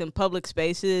 banks and public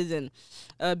spaces and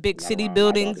big city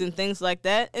buildings and things like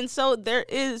that. And so there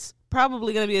is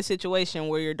probably going to be a situation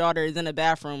where your daughter is in a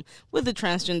bathroom with a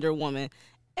transgender woman.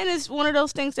 And it's one of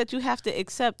those things that you have to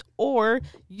accept, or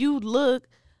you look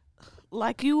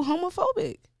like you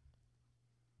homophobic.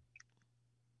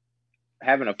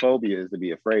 Having a phobia is to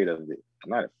be afraid of it. I'm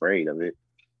not afraid of it.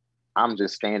 I'm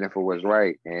just standing for what's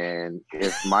right. And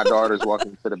if my daughter's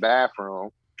walking to the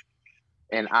bathroom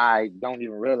and I don't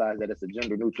even realize that it's a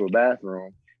gender neutral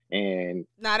bathroom and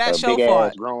that's a big your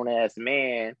ass grown ass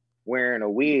man wearing a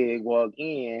wig walk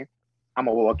in, I'm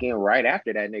gonna walk in right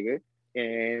after that nigga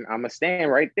and I'm gonna stand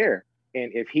right there.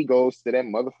 And if he goes to that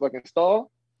motherfucking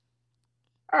stall,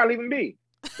 I'll leave him be.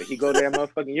 If he go to that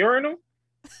motherfucking urinal,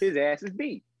 his ass is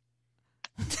beat.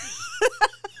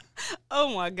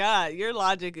 Oh my God, your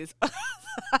logic is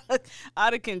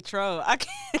out of control. I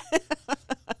can't.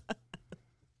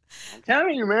 I'm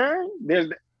telling you, man.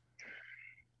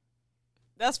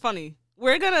 That's funny.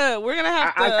 We're gonna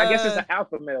have to. I guess it's an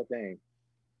alpha male thing.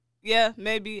 Yeah,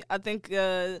 maybe. I think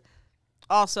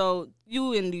also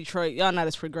you in Detroit, y'all not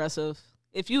as progressive.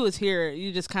 If you was here,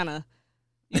 you guys are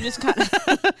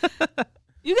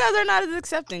not as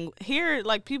accepting. Here,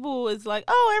 like, people is like,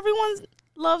 oh, everyone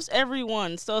loves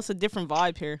everyone, so it's a different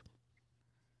vibe here.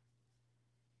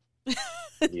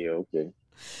 Yeah, okay.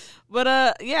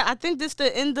 But yeah, I think this is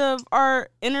the end of our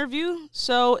interview.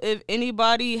 So if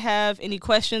anybody have any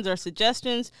questions or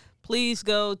suggestions, please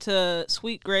go to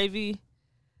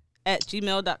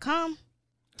sweetgravy@gmail.com.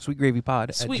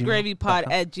 Sweetgravypod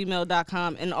at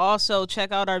gmail.com. And also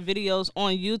check out our videos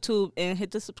on YouTube and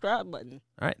hit the subscribe button.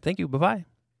 All right, thank you. Bye-bye.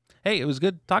 Hey, it was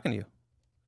good talking to you.